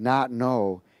fathers did not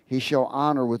know, he shall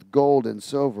honor with gold and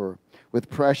silver, with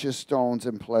precious stones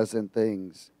and pleasant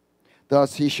things.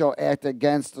 Thus he shall act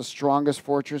against the strongest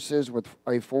fortresses with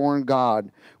a foreign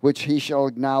god, which he shall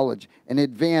acknowledge, and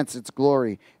advance its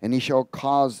glory, and he shall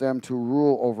cause them to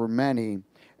rule over many,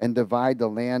 and divide the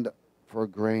land for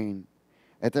grain.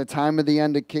 At the time of the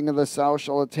end, the king of the south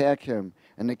shall attack him,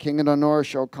 and the king of the north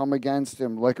shall come against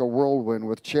him like a whirlwind,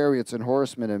 with chariots and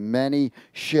horsemen and many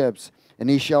ships. And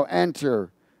he shall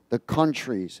enter the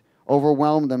countries,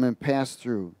 overwhelm them, and pass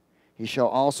through. He shall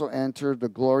also enter the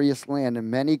glorious land,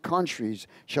 and many countries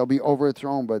shall be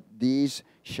overthrown, but these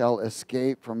shall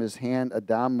escape from his hand,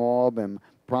 Edom, Moab, and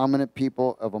prominent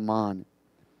people of Ammon.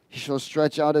 He shall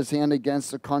stretch out his hand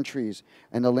against the countries,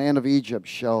 and the land of Egypt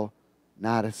shall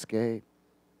not escape.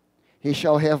 He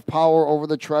shall have power over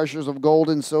the treasures of gold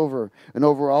and silver, and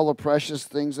over all the precious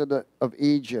things of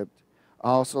Egypt.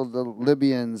 Also the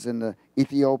Libyans and the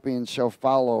Ethiopians shall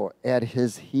follow at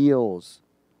his heels.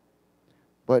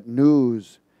 But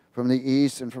news from the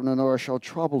east and from the north shall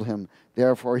trouble him.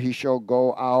 Therefore he shall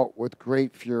go out with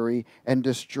great fury, and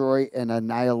destroy and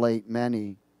annihilate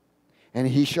many. And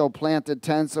he shall plant the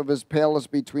tents of his palace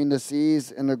between the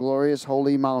seas and the glorious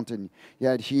holy mountain.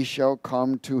 Yet he shall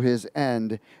come to his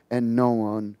end, and no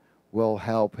one will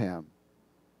help him.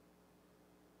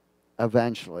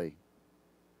 Eventually,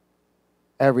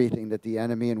 everything that the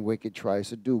enemy and wicked tries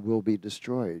to do will be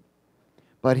destroyed.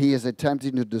 But he is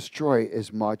attempting to destroy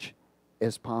as much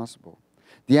as possible.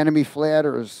 The enemy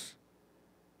flatters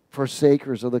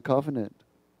forsakers of the covenant,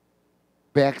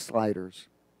 backsliders.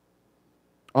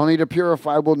 Only the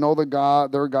purified will know their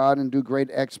God, and do great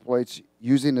exploits,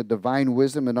 using the divine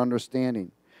wisdom and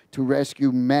understanding to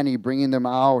rescue many, bringing them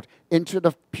out into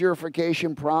the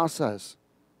purification process,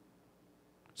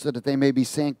 so that they may be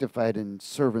sanctified and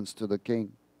servants to the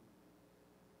King.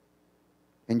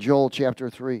 in Joel chapter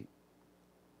 3. Is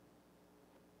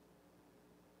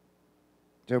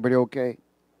everybody okay?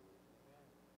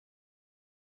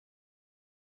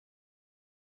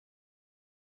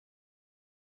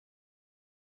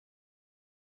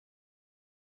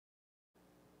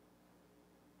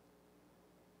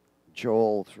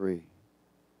 Joel 3.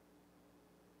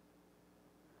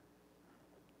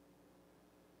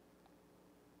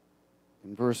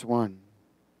 In verse 1.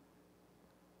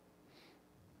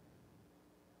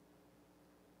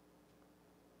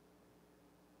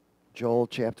 Joel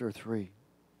chapter 3.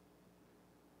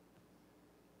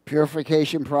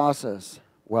 Purification process.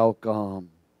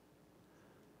 Welcome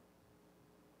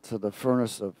to the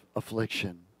furnace of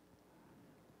affliction.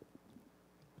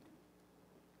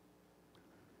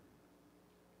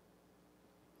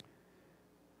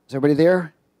 Is everybody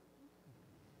there?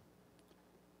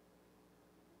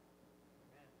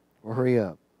 Well, hurry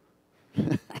up.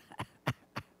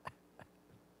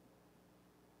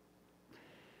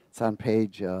 It's on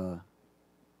page,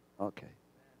 okay.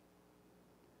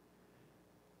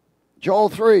 Joel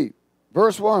 3,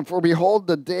 verse 1. For behold,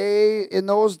 the day in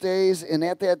those days and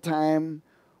at that time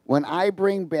when I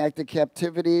bring back the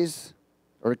captives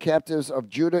of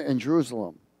Judah and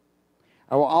Jerusalem,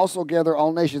 I will also gather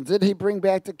all nations. Did he bring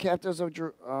back the captives of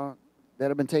that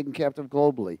have been taken captive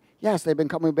globally? Yes, they've been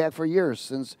coming back for years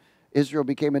since Israel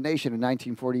became a nation in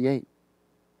 1948.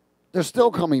 They're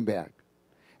still coming back.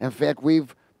 In fact,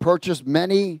 we've purchased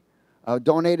many,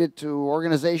 donated to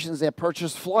organizations that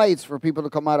purchase flights for people to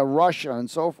come out of Russia and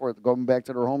so forth, going back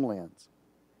to their homelands.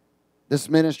 This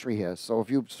ministry has. So if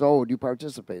you sowed, you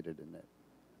participated in it.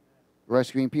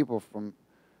 Rescuing people from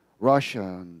Russia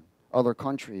and other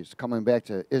countries coming back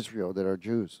to Israel that are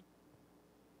Jews.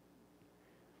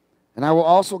 And I will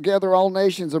also gather all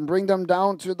nations and bring them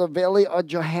down to the valley of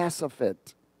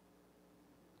Jehoshaphat.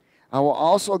 I will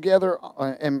also gather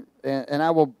and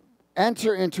I will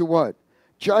enter into what?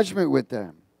 Judgment with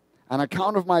them, on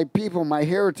account of my people, my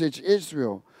heritage,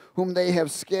 Israel, whom they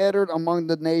have scattered among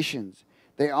the nations.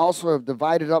 They also have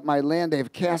divided up my land. They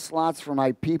have cast lots for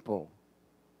my people.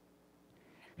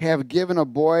 Have given a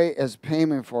boy as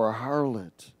payment for a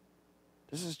harlot.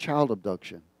 This is child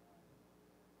abduction.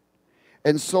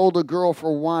 And sold a girl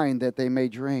for wine that they may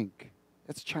drink.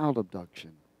 That's child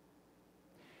abduction.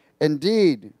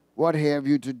 Indeed, what have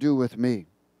you to do with me,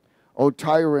 O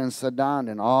Tyre and Sidon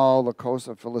and all the coast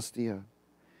of Philistia?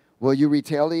 Will you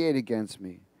retaliate against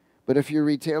me? But if you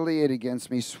retaliate against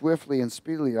me swiftly and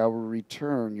speedily, I will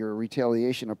return your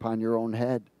retaliation upon your own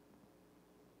head.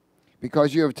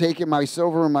 Because you have taken my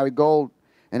silver and my gold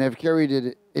and have carried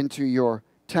it into your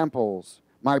temples,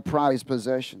 my prized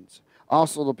possessions.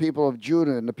 Also the people of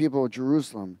Judah and the people of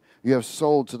Jerusalem you have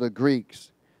sold to the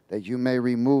Greeks, that you may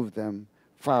remove them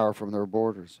far from their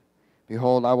borders.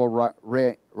 Behold, I will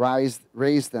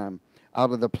raise them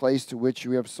out of the place to which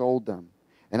you have sold them,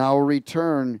 and I will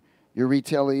return your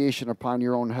retaliation upon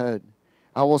your own head.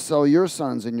 I will sell your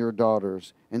sons and your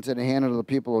daughters into the hand of the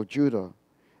people of Judah,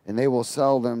 and they will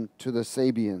sell them to the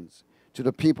Sabeans, to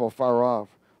the people far off,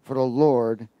 for the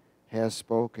Lord has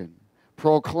spoken.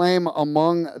 Proclaim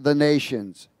among the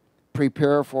nations,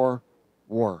 prepare for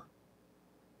war.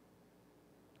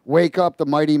 Wake up the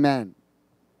mighty men.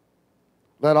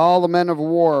 Let all the men of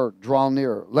war draw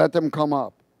near. Let them come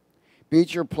up.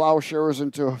 Beat your plowshares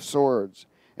into swords,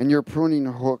 and your pruning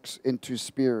hooks into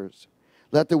spears.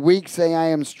 Let the weak say, I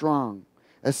am strong.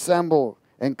 Assemble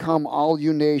and come, all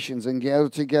you nations, and gather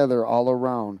together all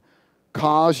around.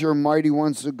 Cause your mighty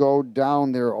ones to go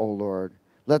down there, O Lord.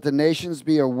 Let the nations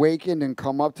be awakened and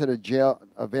come up to the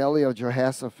valley of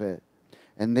Jehoshaphat.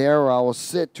 And there I will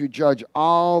sit to judge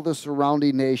all the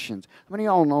surrounding nations. How many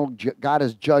of y'all know God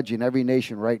is judging every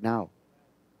nation right now?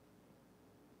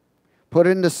 Put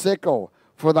in the sickle,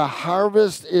 for the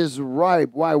harvest is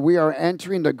ripe. Why? We are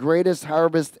entering the greatest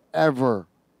harvest ever.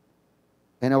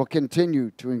 And it will continue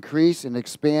to increase and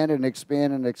expand and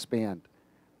expand and expand.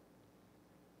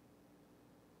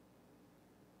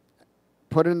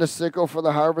 Put in the sickle, for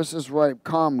the harvest is ripe.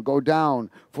 Come, go down,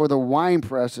 for the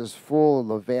winepress is full,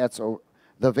 the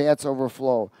vats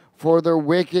overflow. For their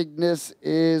wickedness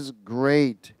is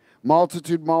great.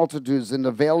 Multitudes in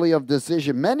the valley of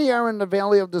decision. Many are in the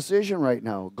valley of decision right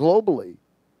now, globally.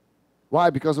 Why?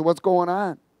 Because of what's going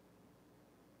on.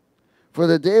 For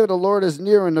the day of the Lord is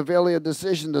near in the valley of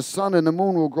decision. The sun and the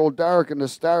moon will grow dark, and the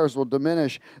stars will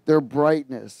diminish their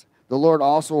brightness. The Lord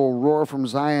also will roar from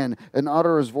Zion and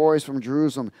utter his voice from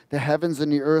Jerusalem. The heavens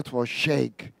and the earth will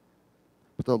shake.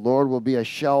 But the Lord will be a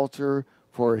shelter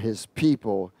for his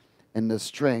people and the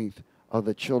strength of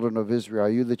the children of Israel. Are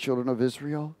you the children of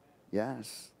Israel?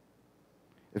 Yes.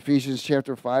 Ephesians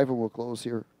chapter 5, and we'll close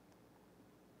here.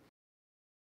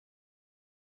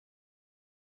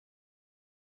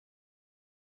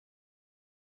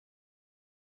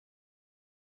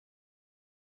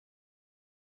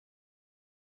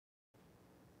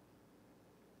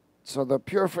 So the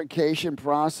purification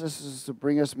process is to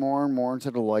bring us more and more into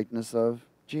the likeness of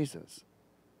Jesus.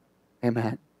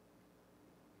 Amen.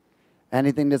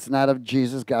 Anything that's not of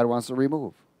Jesus, God wants to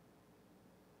remove.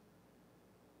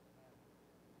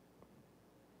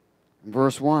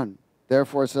 Verse 1,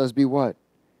 therefore it says, be what?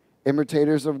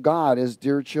 Imitators of God as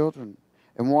dear children,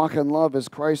 and walk in love as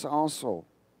Christ also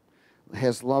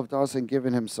has loved us and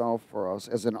given himself for us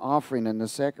as an offering and a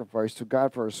sacrifice to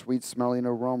God for a sweet-smelling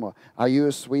aroma. Are you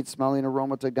a sweet-smelling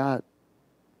aroma to God?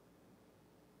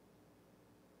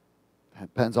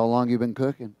 That depends how long you've been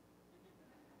cooking.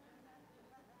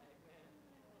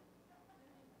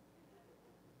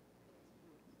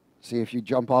 See, if you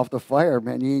jump off the fire,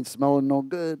 man, you ain't smelling no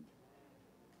good.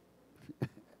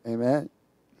 Amen.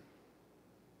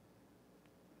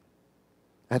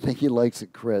 I think he likes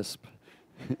it crisp.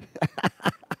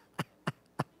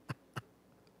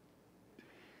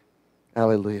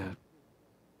 Hallelujah.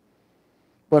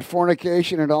 But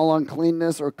fornication and all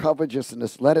uncleanness or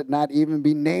covetousness, let it not even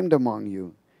be named among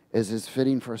you, as is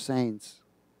fitting for saints.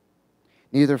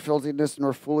 Neither filthiness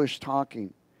nor foolish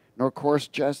talking, nor coarse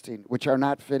jesting, which are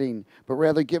not fitting, but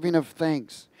rather giving of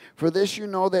thanks. For this you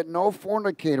know that no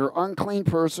fornicator, unclean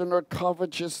person, or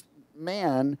covetous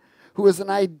man who is an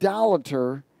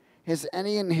idolater has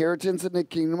any inheritance in the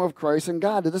kingdom of Christ and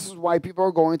God. This is why people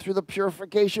are going through the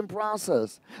purification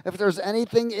process. If there's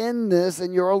anything in this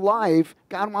in your life,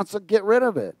 God wants to get rid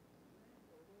of it.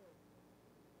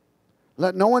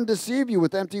 Let no one deceive you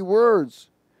with empty words,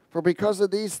 for because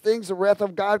of these things the wrath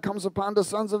of God comes upon the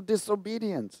sons of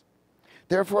disobedience.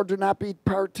 Therefore do not be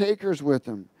partakers with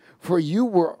them. For you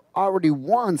were already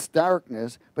once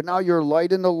darkness, but now you're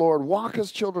light in the Lord. Walk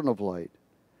as children of light.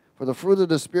 For the fruit of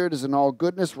the Spirit is in all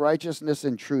goodness, righteousness,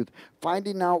 and truth,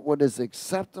 finding out what is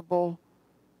acceptable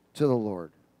to the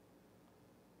Lord.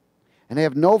 And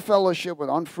have no fellowship with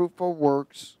unfruitful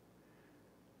works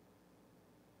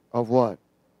of what?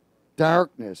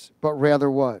 Darkness, but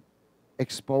rather what?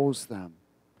 Expose them.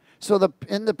 So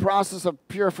in the process of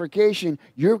purification,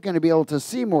 you're going to be able to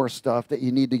see more stuff that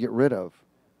you need to get rid of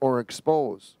or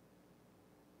expose.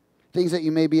 Things that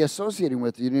you may be associating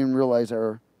with you didn't even realize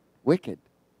are wicked.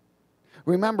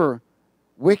 Remember,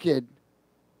 wicked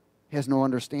has no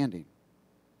understanding.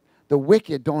 The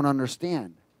wicked don't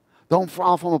understand. Don't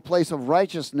fall from a place of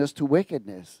righteousness to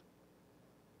wickedness,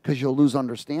 because you'll lose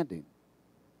understanding.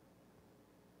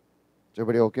 Is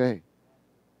everybody okay?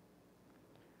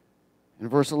 In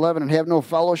verse 11, and have no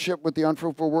fellowship with the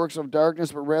unfruitful works of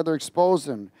darkness, but rather expose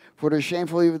them. For it is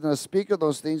shameful even to speak of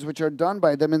those things which are done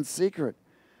by them in secret.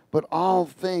 But all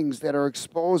things that are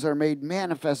exposed are made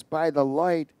manifest by the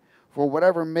light, for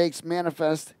whatever makes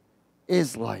manifest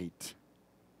is light.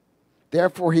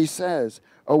 Therefore he says,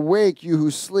 awake, you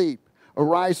who sleep,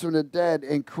 arise from the dead,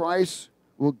 and Christ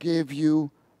will give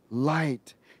you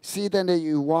light. See then that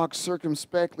you walk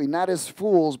circumspectly, not as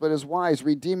fools, but as wise,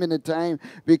 redeeming the time,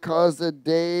 because the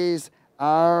days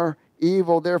are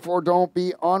evil. Therefore don't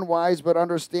be unwise, but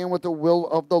understand what the will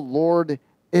of the Lord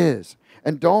is.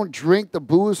 And don't drink the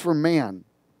booze from man.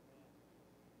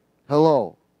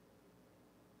 Hello.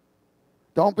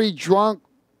 Don't be drunk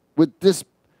with this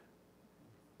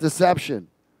deception,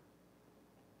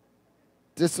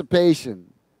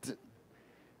 dissipation,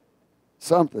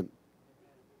 something.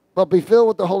 But be filled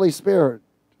with the Holy Spirit.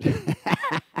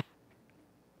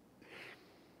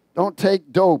 Don't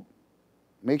take dope.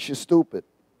 Makes you stupid.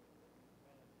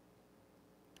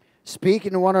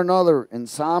 Speaking to one another in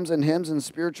psalms and hymns and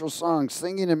spiritual songs,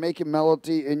 singing and making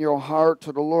melody in your heart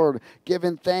to the Lord,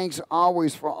 giving thanks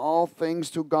always for all things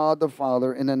to God the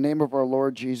Father in the name of our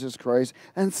Lord Jesus Christ,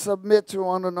 and submit to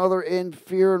one another in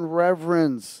fear and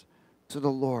reverence to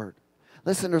the Lord.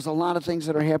 Listen, there's a lot of things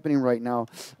that are happening right now,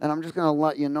 and I'm just going to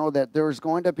let you know that there's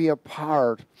going to be a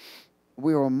part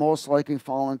we will most likely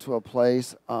fall into a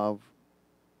place of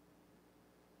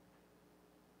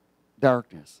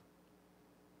darkness.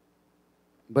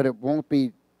 But it won't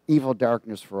be evil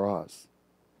darkness for us.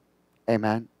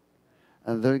 Amen?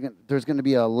 And there's going to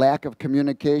be a lack of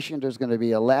communication. There's going to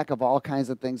be a lack of all kinds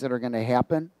of things that are going to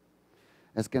happen.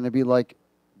 It's going to be like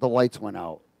the lights went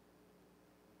out.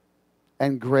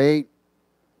 And great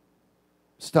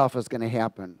stuff is going to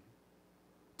happen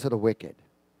to the wicked.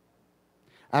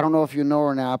 I don't know if you know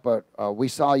or not, but we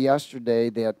saw yesterday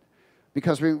that,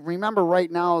 because we remember right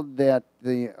now that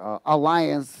the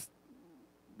alliance,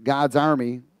 God's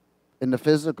army in the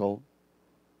physical,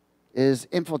 is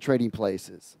infiltrating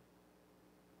places.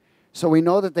 So we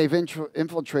know that they've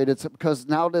infiltrated because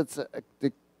now that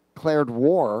it's declared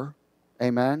war,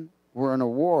 amen, we're in a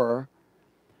war,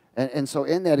 and so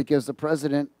in that it gives the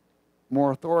president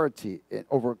more authority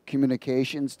over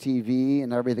communications, TV,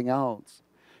 and everything else.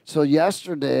 So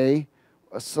yesterday,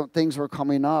 some things were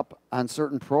coming up on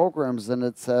certain programs, and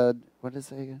it said, what did it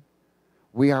say again?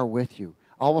 We are with you.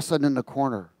 All of a sudden in the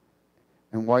corner,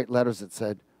 in white letters, it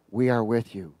said, we are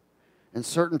with you. And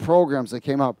certain programs that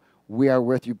came up, we are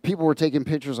with you. People were taking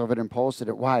pictures of it and posted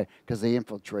it. Why? Because they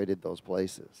infiltrated those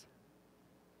places.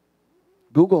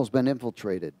 Google's been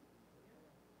infiltrated.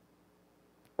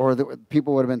 Or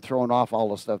people would have been throwing off all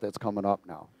the stuff that's coming up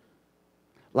now.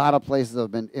 A lot of places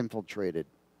have been infiltrated.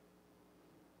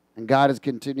 And God is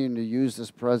continuing to use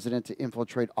this president to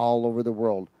infiltrate all over the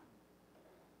world.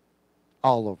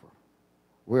 All over.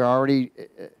 We're already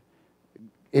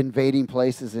invading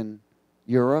places in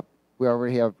Europe. We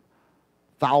already have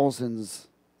thousands,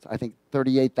 I think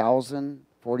 38,000,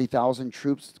 40,000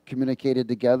 troops communicated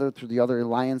together through the other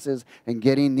alliances and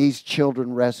getting these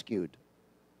children rescued.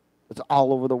 It's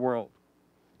all over the world.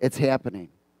 It's happening.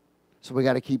 So we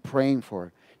got to keep praying for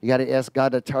it. You got to ask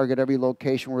God to target every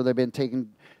location where they've been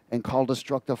taken and call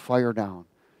destructive fire down,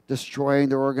 destroying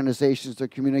their organizations, their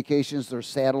communications, their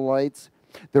satellites,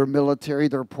 their military,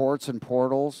 their ports and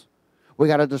portals. We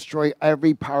got to destroy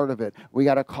every part of it. We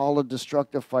got to call a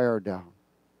destructive fire down.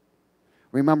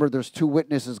 Remember, there's 2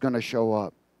 witnesses going to show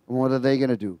up. And what are they going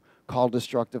to do? Call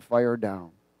destructive fire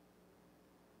down.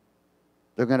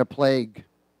 They're going to plague.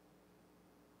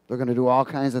 They're going to do all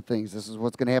kinds of things. This is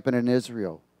what's going to happen in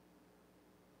Israel.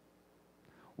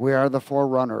 We are the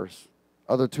forerunners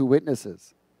of the 2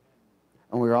 witnesses.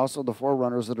 And we are also the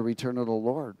forerunners of the return of the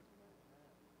Lord.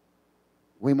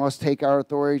 We must take our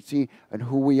authority and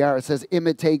who we are. It says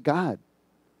imitate God.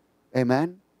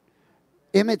 Amen?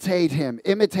 Imitate Him.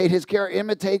 Imitate His character.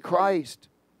 Imitate Christ.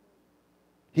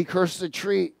 He cursed the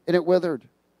tree and it withered.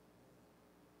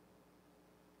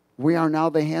 We are now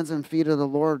the hands and feet of the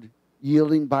Lord,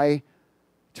 yielding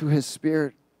to His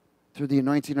Spirit through the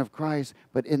anointing of Christ.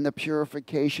 But in the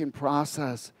purification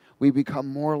process, we become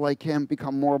more like Him,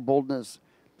 become more boldness.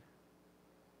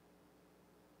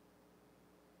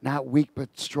 Not weak, but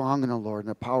strong in the Lord, in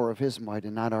the power of His might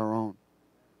and not our own.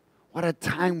 What a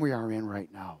time we are in right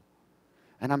now.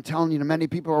 And I'm telling you, many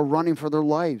people are running for their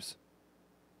lives.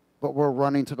 But we're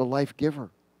running to the life giver.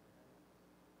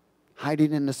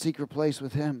 Hiding in the secret place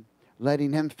with Him.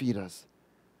 Letting Him feed us.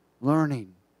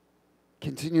 Learning.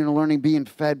 Continuing to learning, being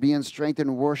fed, being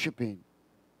strengthened, worshiping.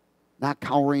 Not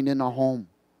cowering in a home.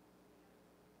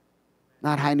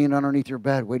 Not hiding underneath your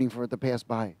bed, waiting for it to pass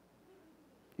by.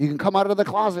 You can come out of the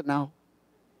closet now.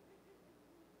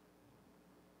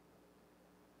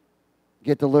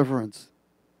 Get deliverance.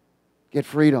 Get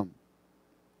freedom.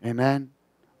 Amen.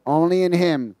 Only in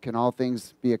Him can all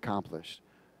things be accomplished.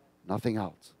 Nothing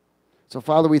else. So,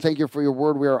 Father, we thank You for Your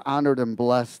word. We are honored and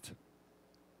blessed.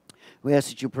 We ask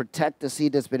that You protect the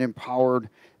seed that's been empowered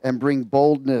and bring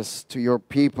boldness to Your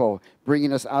people,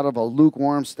 bringing us out of a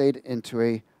lukewarm state into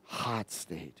a hot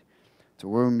state. To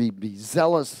where we be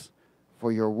zealous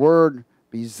for Your word,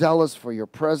 be zealous for Your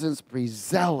presence, be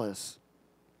zealous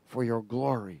for Your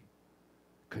glory,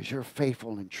 because You're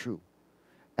faithful and true,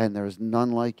 and there's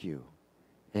none like You.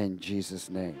 In Jesus'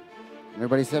 name.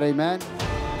 Everybody said amen?